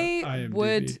 I IMDb.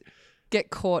 would get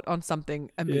caught on something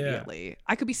immediately. Yeah.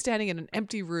 I could be standing in an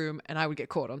empty room and I would get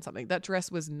caught on something. That dress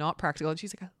was not practical. And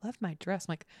she's like, I love my dress.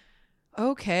 I'm like,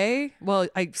 okay, well,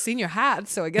 I've seen your hat,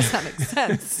 so I guess that makes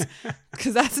sense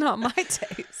because that's not my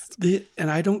taste. And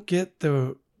I don't get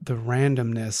the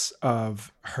randomness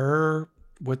of her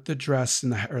with the dress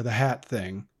and the hat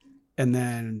thing. And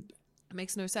then it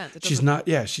makes no sense. She's not,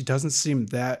 she doesn't seem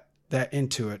that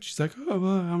into it. She's like, oh,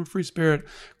 well, I'm a free spirit.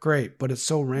 Great. But it's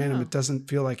so random. No. It doesn't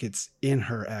feel like it's in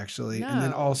her actually. No. And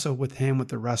then also with him with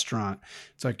the restaurant,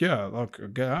 it's like, yeah, look,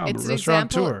 I'm a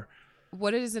restaurateur.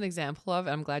 What it is an example of,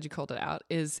 and I'm glad you called it out,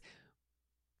 is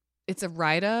it's a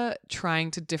writer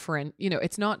trying to different,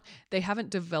 it's not, they haven't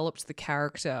developed the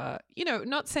character,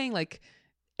 not saying like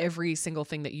every single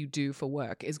thing that you do for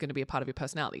work is going to be a part of your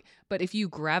personality. But if you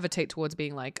gravitate towards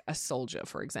being like a soldier,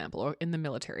 for example, or in the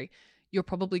military, you're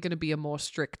probably going to be a more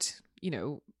strict,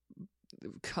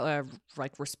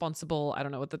 like responsible, I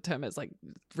don't know what the term is, like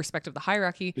respect of the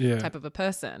hierarchy type of a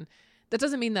person. That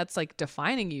doesn't mean that's like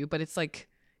defining you, but it's like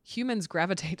humans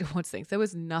gravitate towards things. There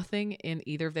was nothing in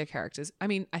either of their characters. I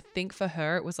mean, I think for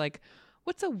her, it was like,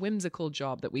 what's a whimsical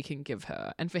job that we can give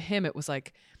her? And for him, it was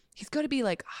like, he's got to be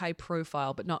like high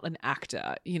profile, but not an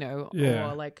actor,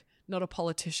 or like not a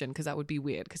politician, because that would be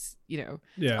weird because,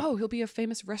 oh, he'll be a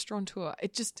famous restaurateur.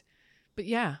 It just... But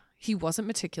yeah, he wasn't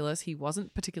meticulous. He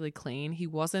wasn't particularly clean. He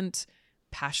wasn't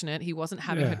passionate. He wasn't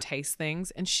having her taste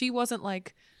things. And she wasn't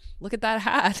like, look at that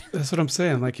hat. That's what I'm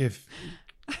saying. Like if,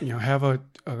 have a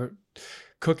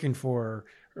cooking for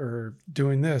or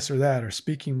doing this or that or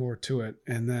speaking more to it.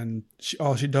 And then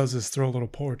all she does is throw a little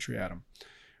poetry at him.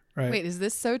 Right. Wait, is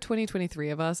this so 2023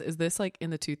 of us? Is this like in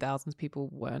the 2000s people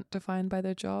weren't defined by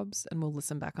their jobs? And we'll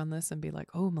listen back on this and be like,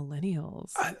 oh,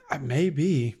 millennials. I may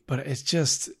be, but it's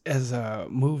just as a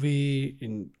movie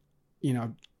and,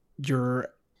 your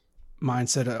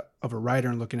mindset of a writer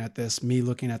and looking at this, me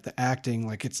looking at the acting,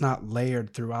 like it's not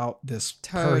layered throughout this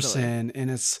person. And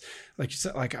it's like you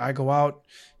said, like I go out,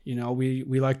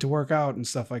 we like to work out and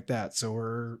stuff like that. So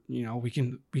we're, we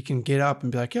can get up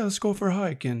and be like, yeah, let's go for a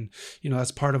hike. And,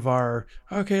 that's part of our,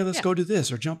 okay, let's go do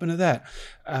this or jump into that.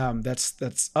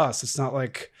 That's us. It's not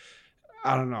like,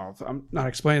 I don't know. I'm not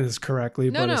explaining this correctly,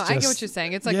 but it's just, I get what you're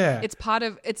saying. It's like, it's part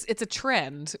of, it's a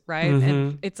trend, right? Mm-hmm.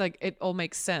 And it's like, it all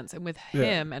makes sense. And with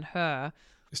him and her,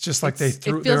 it's just like they're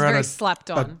at a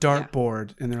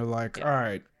dartboard and they're like, all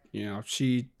right,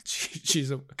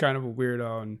 she's a kind of a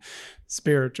weirdo and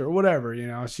spiritual or whatever,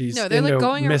 she's they're like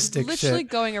going literally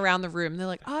going around the room. They're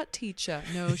like, art teacher.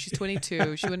 No, she's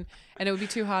 22. She wouldn't, and it would be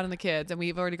too hard on the kids. And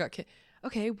we've already got kids.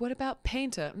 Okay, what about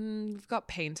painter? We've got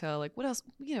painter. Like, what else?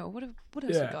 What else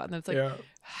we got? And then it's like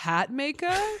hat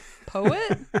maker,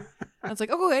 poet. And it's like,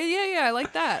 oh yeah, I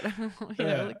like that.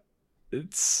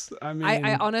 It's. I mean,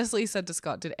 I honestly said to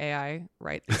Scott, did AI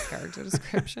write these character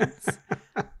descriptions?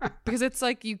 Because it's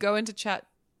like you go into chat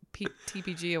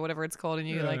TPG or whatever it's called, and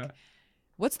you're like,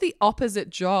 what's the opposite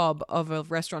job of a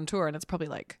restaurateur? And it's probably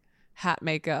like hat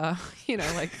maker,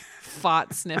 like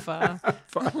fart sniffer.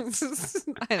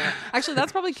 I know. Actually,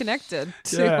 that's probably connected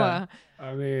to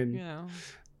I mean,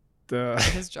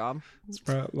 his job.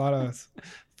 A lot of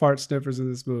fart sniffers in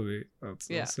this movie. Let's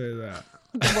say that.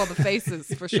 Well, the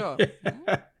faces for sure.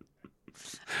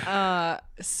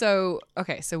 So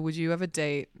would you ever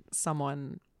date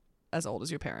someone as old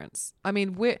as your parents? I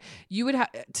mean, you would have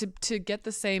to get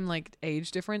the same like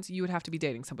age difference. You would have to be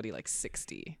dating somebody like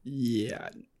 60. Yeah,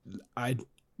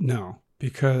 no,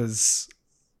 because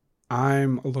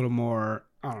I'm a little more,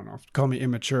 I don't know, call me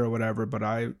immature or whatever, but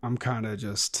I'm kind of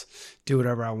just do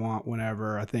whatever I want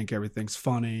whenever. I think everything's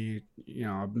funny.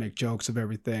 I make jokes of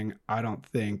everything. I don't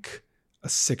think a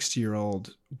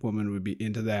 60-year-old woman would be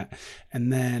into that.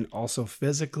 And then also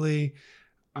physically,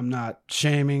 I'm not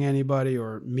shaming anybody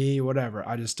or me, whatever.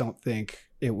 I just don't think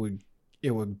it would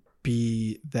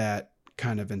be that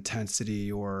kind of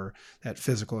intensity or that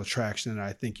physical attraction that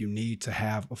I think you need to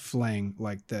have a fling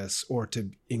like this or to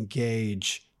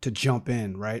engage, to jump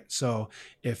in, right? So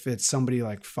if it's somebody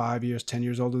like 5 years, 10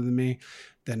 years older than me,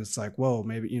 then it's like, whoa,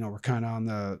 maybe, we're kind of on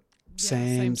the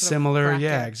similar.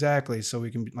 Yeah, exactly. So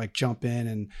we can like jump in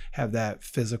and have that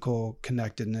physical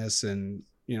connectedness and,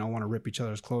 want to rip each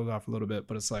other's clothes off a little bit,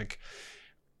 but it's like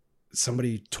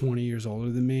somebody 20 years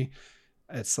older than me.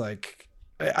 It's like,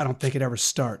 I don't think it ever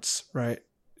starts, right?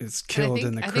 It's killed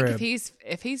in the crib. I think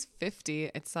if he's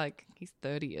 50, it's like he's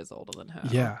 30 years older than her.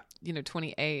 Yeah.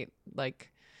 28.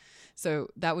 Like, so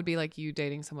that would be like you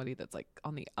dating somebody that's like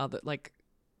on the other, like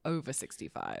over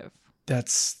 65.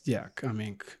 That's, yeah. I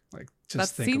mean, like, just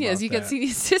that's think seniors. about You that. get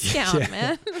seniors discount, Yeah.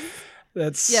 man.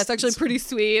 It's actually pretty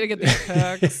sweet. I get these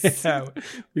perks.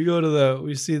 Yeah,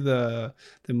 we see the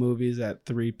movies at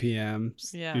 3 p.m.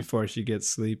 before she gets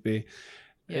sleepy.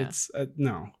 Yeah. It's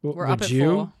no. We're up at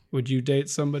 4. Would you date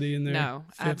somebody in their No,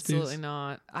 50s? absolutely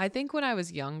not. I think when I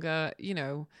was younger,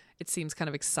 it seems kind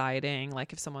of exciting.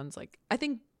 Like if someone's like, I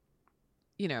think,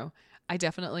 I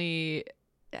definitely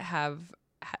have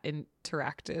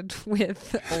interacted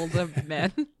with older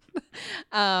men.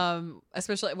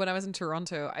 Especially when I was in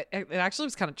Toronto, it actually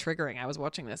was kind of triggering. I was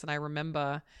watching this and I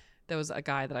remember there was a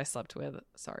guy that I slept with.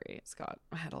 Sorry, Scott,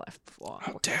 I had a life before.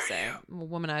 How what can I dare say? you? I'm a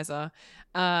womanizer.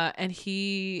 And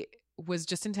he was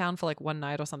just in town for like one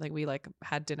night or something. We like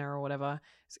had dinner or whatever.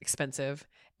 It's expensive.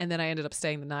 And then I ended up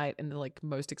staying the night in the like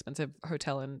most expensive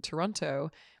hotel in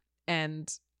Toronto.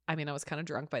 And I mean, I was kind of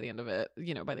drunk by the end of it,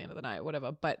 by the end of the night,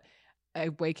 whatever. But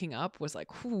waking up was like,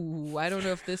 ooh, I don't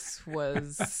know if this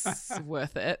was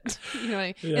worth it.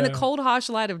 In the cold, harsh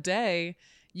light of day,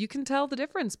 you can tell the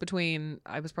difference between,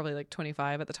 I was probably like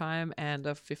 25 at the time and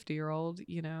a 50-year-old,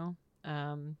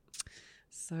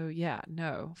 So yeah,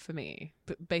 no, for me,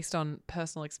 but based on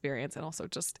personal experience and also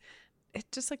just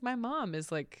like my mom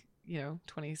is like,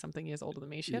 20 something years older than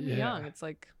me. She had me young. It's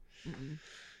like,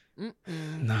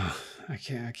 no, I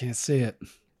can't see it.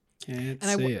 Can't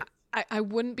see it. I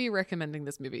wouldn't be recommending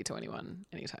this movie to anyone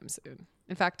anytime soon.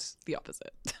 In fact, the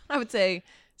opposite. I would say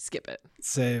skip it.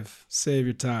 Save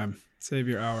your time. Save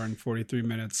your hour and 43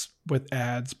 minutes with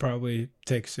ads. Probably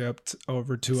takes you up to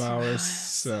over 2 hours.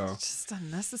 So it's just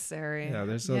unnecessary. Yeah,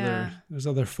 there's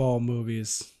other fall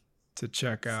movies to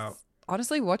check out.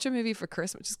 Honestly, watch a movie for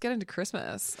Christmas. Just get into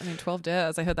Christmas. I mean, 12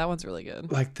 Days. I heard that one's really good.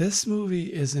 Like this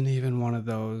movie isn't even one of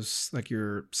those, like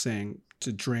you're saying,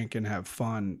 to drink and have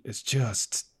fun. It's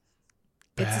just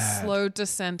bad. It's a slow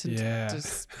descent into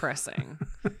depressing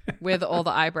with all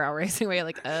the eyebrow raising where you're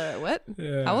like, what?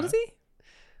 Yeah. How old is he?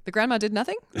 The grandma did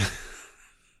nothing?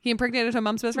 He impregnated her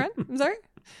mom's best friend? I'm sorry?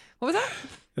 What was that?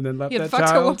 And then left he had that fucked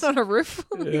child. her on a roof?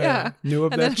 Yeah. Knew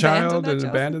of that child and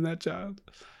abandoned that child.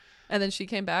 And then she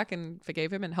came back and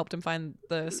forgave him and helped him find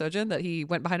the surgeon that he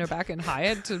went behind her back and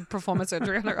hired to perform a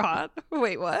surgery on her heart.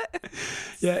 Wait, what?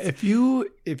 Yeah, if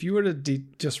you were to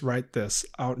just write this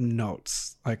out in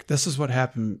notes, like this is what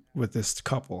happened with this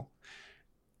couple,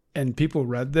 and people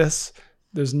read this,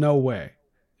 there's no way.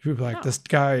 People are like, this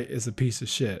guy is a piece of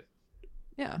shit.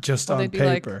 Yeah. Just on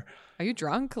paper. Like, are you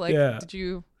drunk? Like,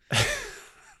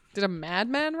 did a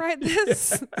madman write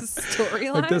this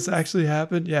storyline? Like this actually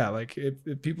happened? Yeah. Like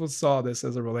if people saw this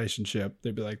as a relationship,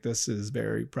 they'd be like, this is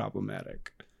very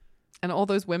problematic. And all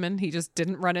those women, he just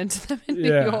didn't run into them in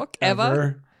New York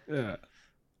ever. Yeah.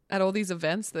 At all these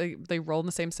events, they rolled in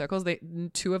the same circles.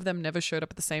 Two of them never showed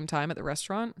up at the same time at the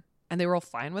restaurant, and they were all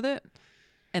fine with it.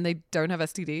 And they don't have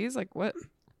STDs. Like what?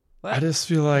 I just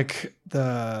feel like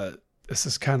this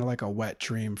is kind of like a wet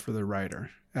dream for the writer,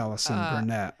 Allison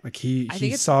Burnett. Like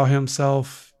he saw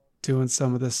himself doing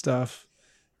some of this stuff,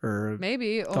 or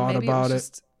maybe thought about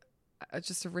it.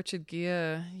 Just a Richard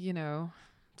Gere,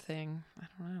 thing. I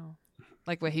don't know.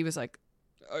 Like where he was like,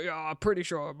 oh, yeah, I'm pretty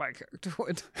sure my character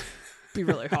would be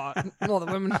really hot. All the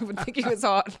women would think he was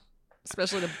hot,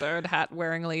 especially the bird hat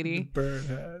wearing lady. Bird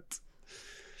hat.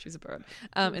 She's a bird.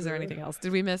 Is there anything else?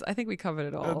 Did we miss? I think we covered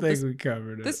it all. I think we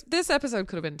covered it. This episode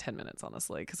could have been 10 minutes,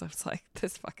 honestly, because I was like,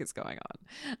 this fuck is going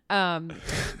on.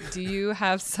 Do you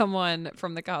have someone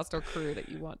from the cast or crew that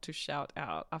you want to shout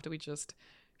out after we just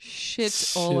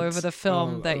shit all over the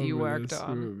film that you worked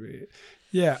on? Movie.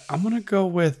 Yeah, I'm going to go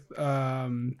with,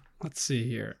 let's see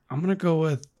here. I'm going to go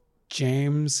with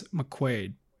James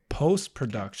McQuaid,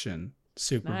 post-production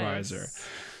supervisor. Nice.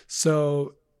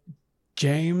 So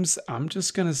James, I'm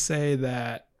just going to say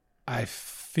that I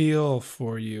feel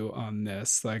for you on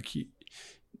this. Like,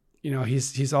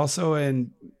 he's also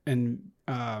in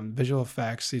visual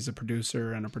effects. He's a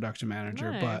producer and a production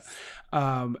manager. Nice. But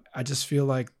I just feel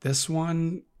like this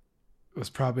one, was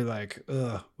probably like,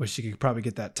 ugh, wish he could probably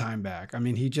get that time back. I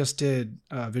mean, he just did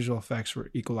visual effects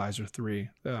for Equalizer 3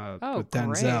 with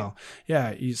Denzel.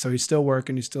 Great. Yeah, so he's still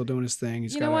working. He's still doing his thing.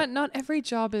 You know what? Not every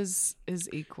job is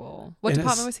equal. What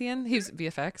department was he in? He was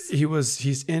VFX?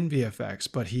 He's in VFX,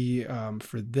 but he,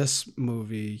 for this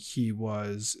movie, he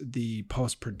was the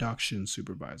post-production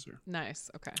supervisor. Nice.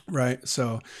 Okay. Right.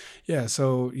 So, yeah,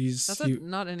 so that's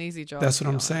not an easy job. That's what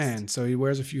I'm saying. So he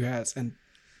wears a few hats, and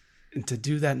to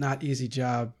do that not easy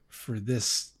job for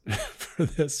this for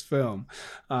this film,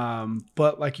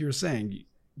 but like you were saying,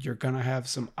 you're gonna have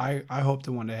some. I hope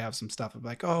to one day have some stuff of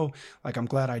like, oh, like I'm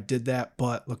glad I did that,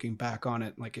 but looking back on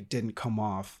it, like it didn't come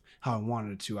off how I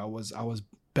wanted it to. I was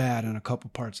bad in a couple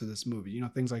parts of this movie,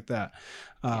 things like that.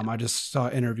 I just saw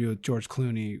an interview with George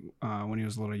Clooney when he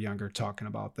was a little younger, talking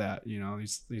about that.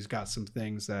 He's got some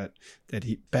things that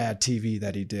he bad TV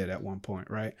that he did at one point,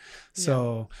 right? Yeah.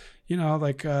 So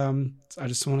I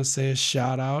just want to say a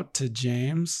shout out to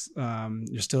James.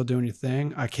 You're still doing your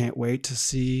thing. I can't wait to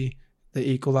see the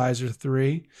Equalizer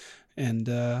 3,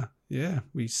 and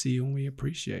we see you and we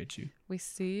appreciate you. We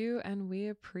see you and we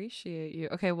appreciate you.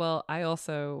 Okay, well, I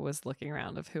also was looking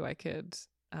around of who I could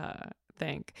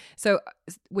thank. So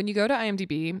when you go to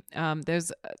IMDb,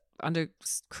 there's under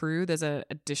crew, there's an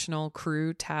additional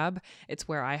crew tab. It's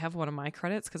where I have one of my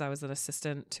credits because I was an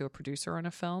assistant to a producer on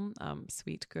a film,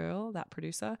 Sweet Girl, that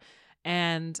producer.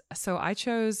 And so I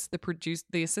chose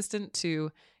the assistant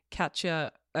to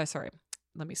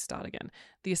let me start again.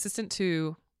 The assistant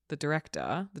to the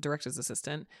director's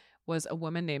assistant, was a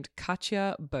woman named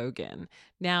Katya Bogin.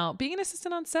 Now, being an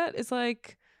assistant on set is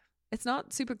like, it's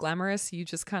not super glamorous. You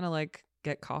just kind of like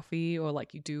get coffee or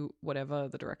like you do whatever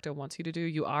the director wants you to do.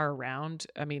 You are around.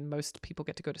 I mean, most people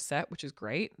get to go to set, which is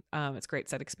great. It's great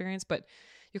set experience, but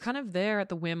you're kind of there at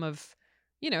the whim of,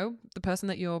 the person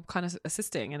that you're kind of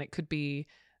assisting. And it could be,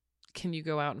 can you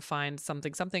go out and find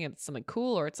something and it's something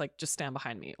cool, or it's like just stand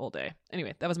behind me all day.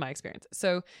 Anyway, that was my experience.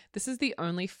 So this is the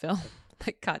only film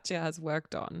that Katya has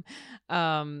worked on.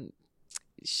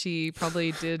 She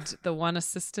probably did the one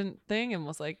assistant thing and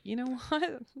was like, you know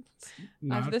what?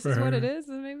 If this is what it is,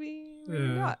 then maybe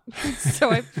not.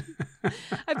 So I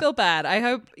feel bad. I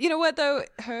hope, you know what though,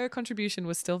 her contribution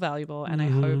was still valuable, and I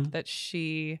hope that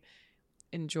she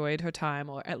enjoyed her time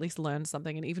or at least learned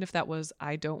something. And even if that was,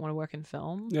 I don't want to work in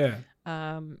film. Yeah.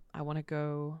 I want to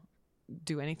go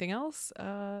do anything else.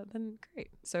 Then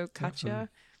great. So Katya,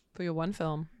 for your one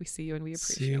film, we see you and we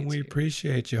appreciate you. We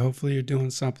appreciate you. Hopefully you're doing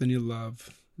something you love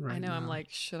right now. I know. I'm like,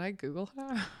 should I Google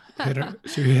her?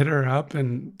 Should we hit her up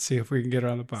and see if we can get her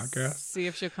on the podcast? See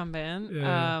if she'll come in.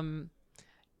 Yeah. I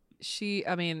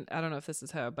don't know if this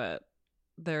is her, but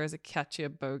there is a Katya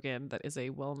Bogin that is a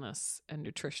wellness and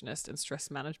nutritionist and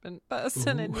stress management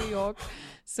person in New York.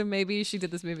 So maybe she did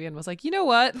this movie and was like, you know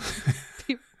what?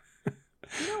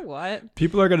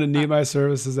 People are going to need my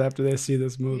services after they see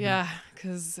this movie. Yeah,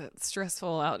 because it's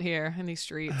stressful out here in these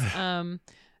streets.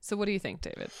 So what do you think,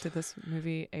 David? Did this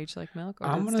movie age like milk? Or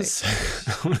I'm going to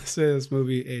say this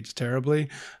movie aged terribly.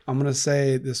 I'm going to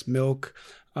say this milk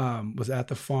was at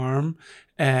the farm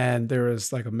and there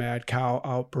was like a mad cow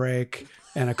outbreak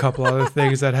and a couple other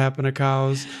things that happened to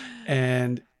cows,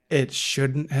 and it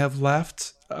shouldn't have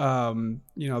left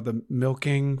the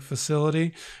milking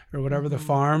facility or whatever, the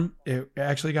farm. It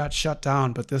actually got shut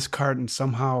down, but this carton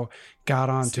somehow got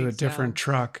onto a different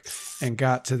truck and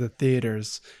got to the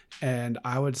theaters. And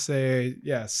I would say,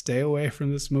 stay away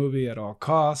from this movie at all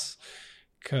costs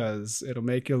because it'll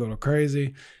make you a little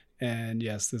crazy. And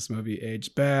yes, this movie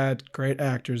aged bad. Great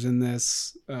actors in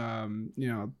this.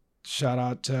 Shout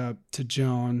out to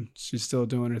Joan. She's still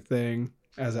doing her thing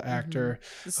as an actor.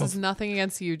 This is nothing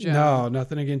against you, Joan. No,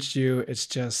 nothing against you. It's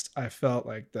just I felt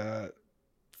like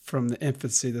from the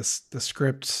infancy, the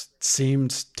script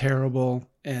seemed terrible,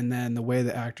 and then the way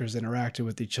the actors interacted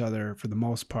with each other, for the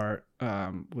most part,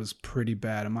 was pretty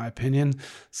bad in my opinion.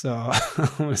 So I'm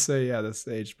gonna say, this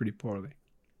aged pretty poorly.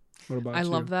 What about you? I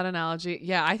love that analogy.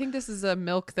 Yeah, I think this is a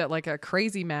milk that like a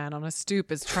crazy man on a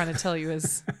stoop is trying to tell you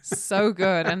is so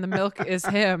good, and the milk is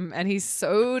him, and he's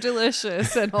so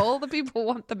delicious, and all the people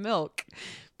want the milk,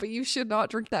 but you should not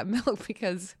drink that milk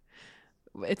because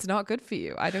it's not good for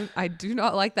you. I do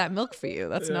not like that milk for you.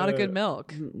 That's not a good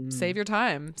milk. Save your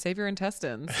time. Save your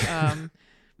intestines.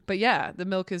 But yeah, the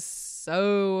milk is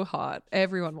so hot.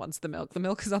 Everyone wants the milk. The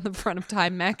milk is on the front of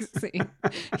Time magazine.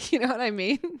 You know what I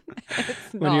mean?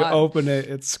 When you open it,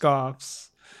 it scoffs.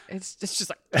 It's just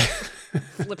like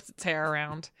flips its hair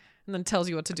around and then tells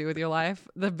you what to do with your life,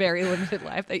 the very limited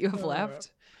life that you have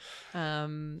left.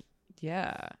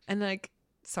 Yeah. And like,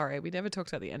 sorry, we never talked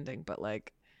about the ending, but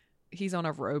like he's on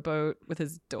a rowboat with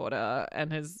his daughter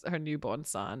and her newborn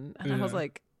son, and I was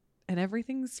like, and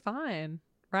everything's fine,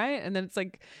 right? And then it's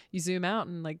like you zoom out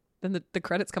and like then the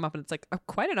credits come up and it's like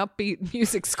quite an upbeat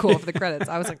music score for the credits.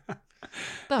 I was like,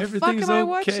 the fuck am I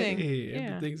watching?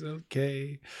 Everything's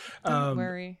okay. Don't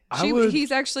worry.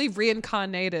 He's actually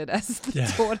reincarnated as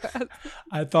the daughter.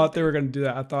 I thought they were going to do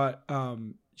that. I thought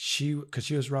because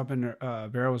she was rubbing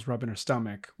Vera was rubbing her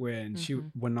stomach when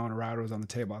Winona Ryder was on the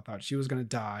table. I thought she was going to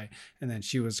die, and then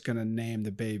she was going to name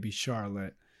the baby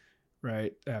Charlotte,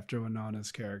 right after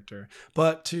Winona's character.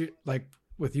 But to like,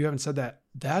 with you having said that,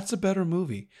 that's a better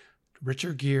movie.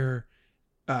 Richard Gere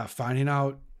finding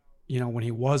out, when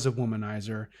he was a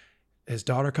womanizer, his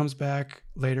daughter comes back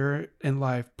later in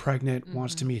life, pregnant,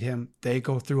 wants to meet him. They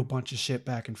go through a bunch of shit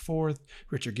back and forth.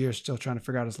 Richard Gere's still trying to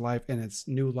figure out his life and his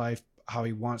new life, how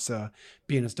he wants to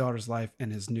be in his daughter's life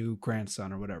and his new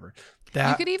grandson or whatever.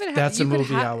 That's a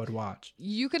movie I would watch.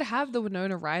 You could have the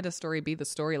Winona Ryder story be the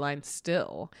storyline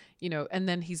still, and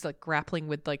then he's like grappling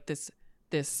with like this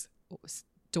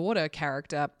daughter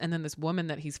character and then this woman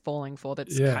that he's falling for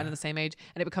that's kind of the same age,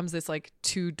 and it becomes this like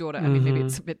two daughter. I mean,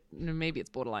 maybe it's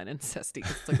borderline incesty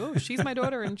because it's like, oh, she's my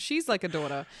daughter and she's like a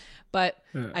daughter. But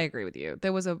I agree with you.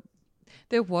 There was a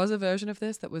version of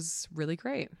this that was really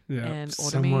great. Yeah, and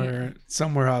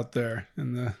somewhere out there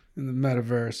in the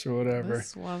metaverse or whatever.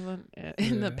 This wasn't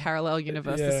in the parallel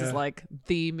universe. This is like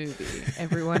the movie.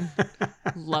 Everyone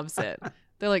loves it.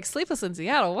 They're like, Sleepless in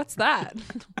Seattle. What's that?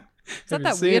 Is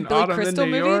that weird Billy Crystal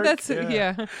movie? York? That's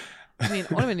yeah. I mean,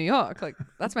 Autumn in New York. Like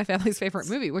that's my family's favorite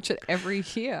movie. Watch it every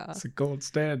year. It's a gold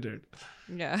standard.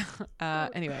 Yeah.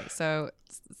 Anyway, so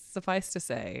suffice to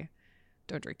say,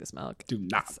 don't drink this milk. Do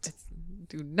not.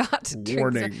 Do not.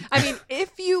 Warning. I mean,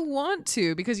 if you want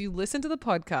to, because you listen to the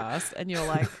podcast and you're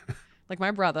like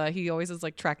my brother, he always is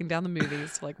like tracking down the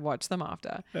movies to like watch them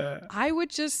after. I would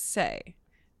just say,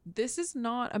 this is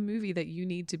not a movie that you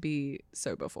need to be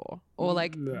sober for, or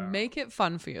like make it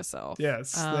fun for yourself.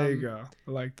 Yes, there you go.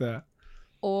 I like that.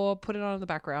 Or put it on in the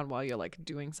background while you're like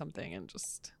doing something and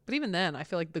just. But even then, I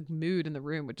feel like the mood in the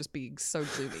room would just be so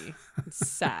gloomy and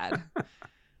sad.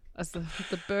 As the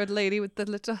bird lady with the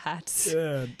little hat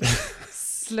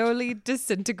slowly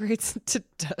disintegrates into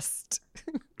dust.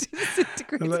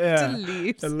 Into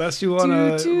leaves. Unless you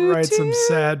want to write some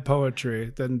sad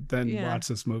poetry, then watch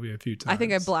this movie a few times. I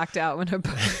think I blacked out when her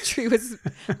poetry was.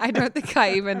 I don't think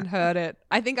I even heard it.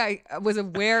 I think I was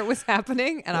aware it was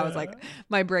happening, and I was like,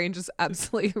 my brain just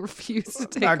absolutely refused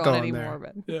to take on any more of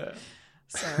it. Yeah.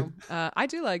 So I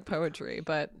do like poetry,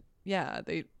 but yeah,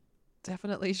 they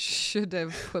definitely should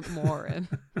have put more in.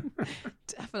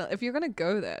 Definitely. If you're going to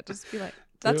go there, just be like,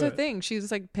 that's her thing. She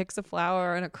just like picks a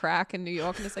flower in a crack in New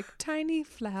York and it's like, tiny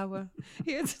flower.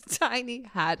 Here's a tiny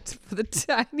hat for the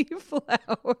tiny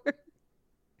flower.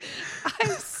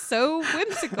 I'm so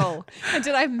whimsical. And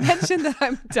did I mention that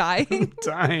I'm dying? I'm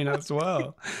dying as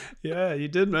well. Yeah, you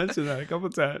did mention that a couple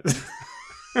times.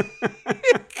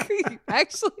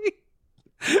 Actually.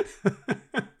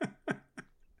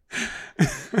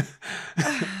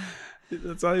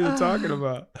 That's all you were talking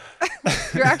about.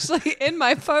 You're actually in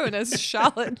my phone as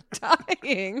Charlotte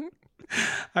dying.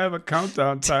 I have a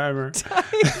countdown timer.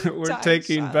 We're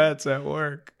taking Charlotte. Bets at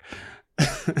work.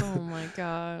 Oh my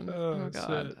god. Oh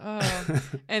god.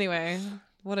 Anyway,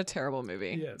 what a terrible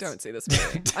movie. Yes. Don't see this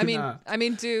movie. I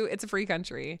mean, it's a free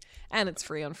country and it's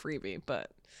free on Freebie,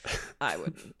 but I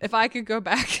wouldn't. If I could go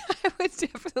back, I would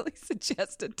definitely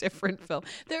suggest a different film.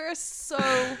 There are so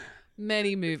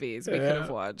many movies we could have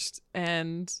watched,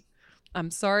 and I'm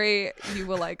sorry you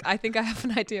were like, I think I have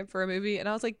an idea for a movie, and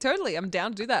I was like, totally, I'm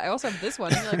down to do that. I also have this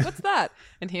one, and you're like, what's that?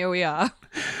 And here we are.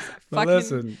 But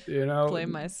listen,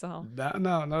 blame myself. No,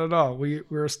 not at all.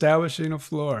 We're establishing a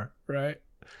floor, right?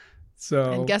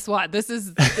 So, and guess what? This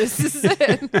is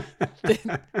it.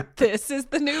 This is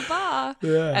the new bar,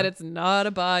 and it's not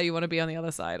a bar you want to be on the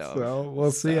other side of. So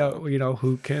we'll see how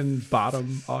who can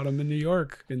bottom Autumn in New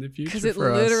York in the future. Because it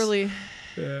literally,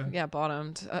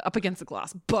 bottomed up against the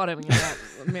glass, bottoming in that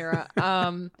mirror.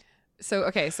 So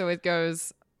it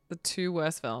goes. The two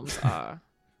worst films are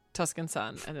Tuscan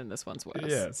Sun, and then this one's worse.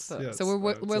 Yes. So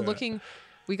we're looking.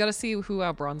 We got to see who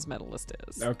our bronze medalist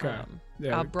is. Okay.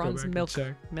 Our bronze medalist.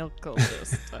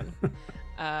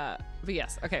 But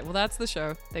yes. Okay. Well, that's the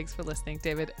show. Thanks for listening,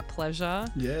 David. A pleasure.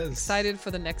 Yes. Excited for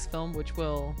the next film, which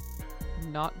will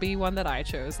not be one that I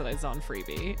chose, that is on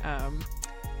Freebie.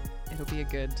 It'll be a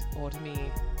good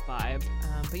autumny vibe.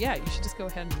 But yeah, you should just go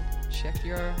ahead and check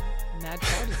your mad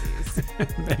cow disease.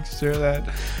 Make sure that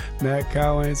mad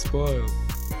cow ain't spoiled.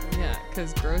 Yeah,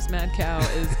 because gross mad cow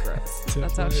is gross.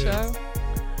 That's our show.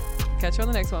 Catch you on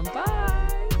the next one. Bye.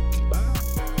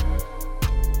 Bye.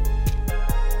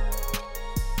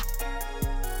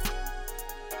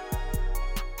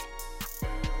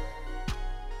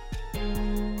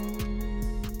 Bye.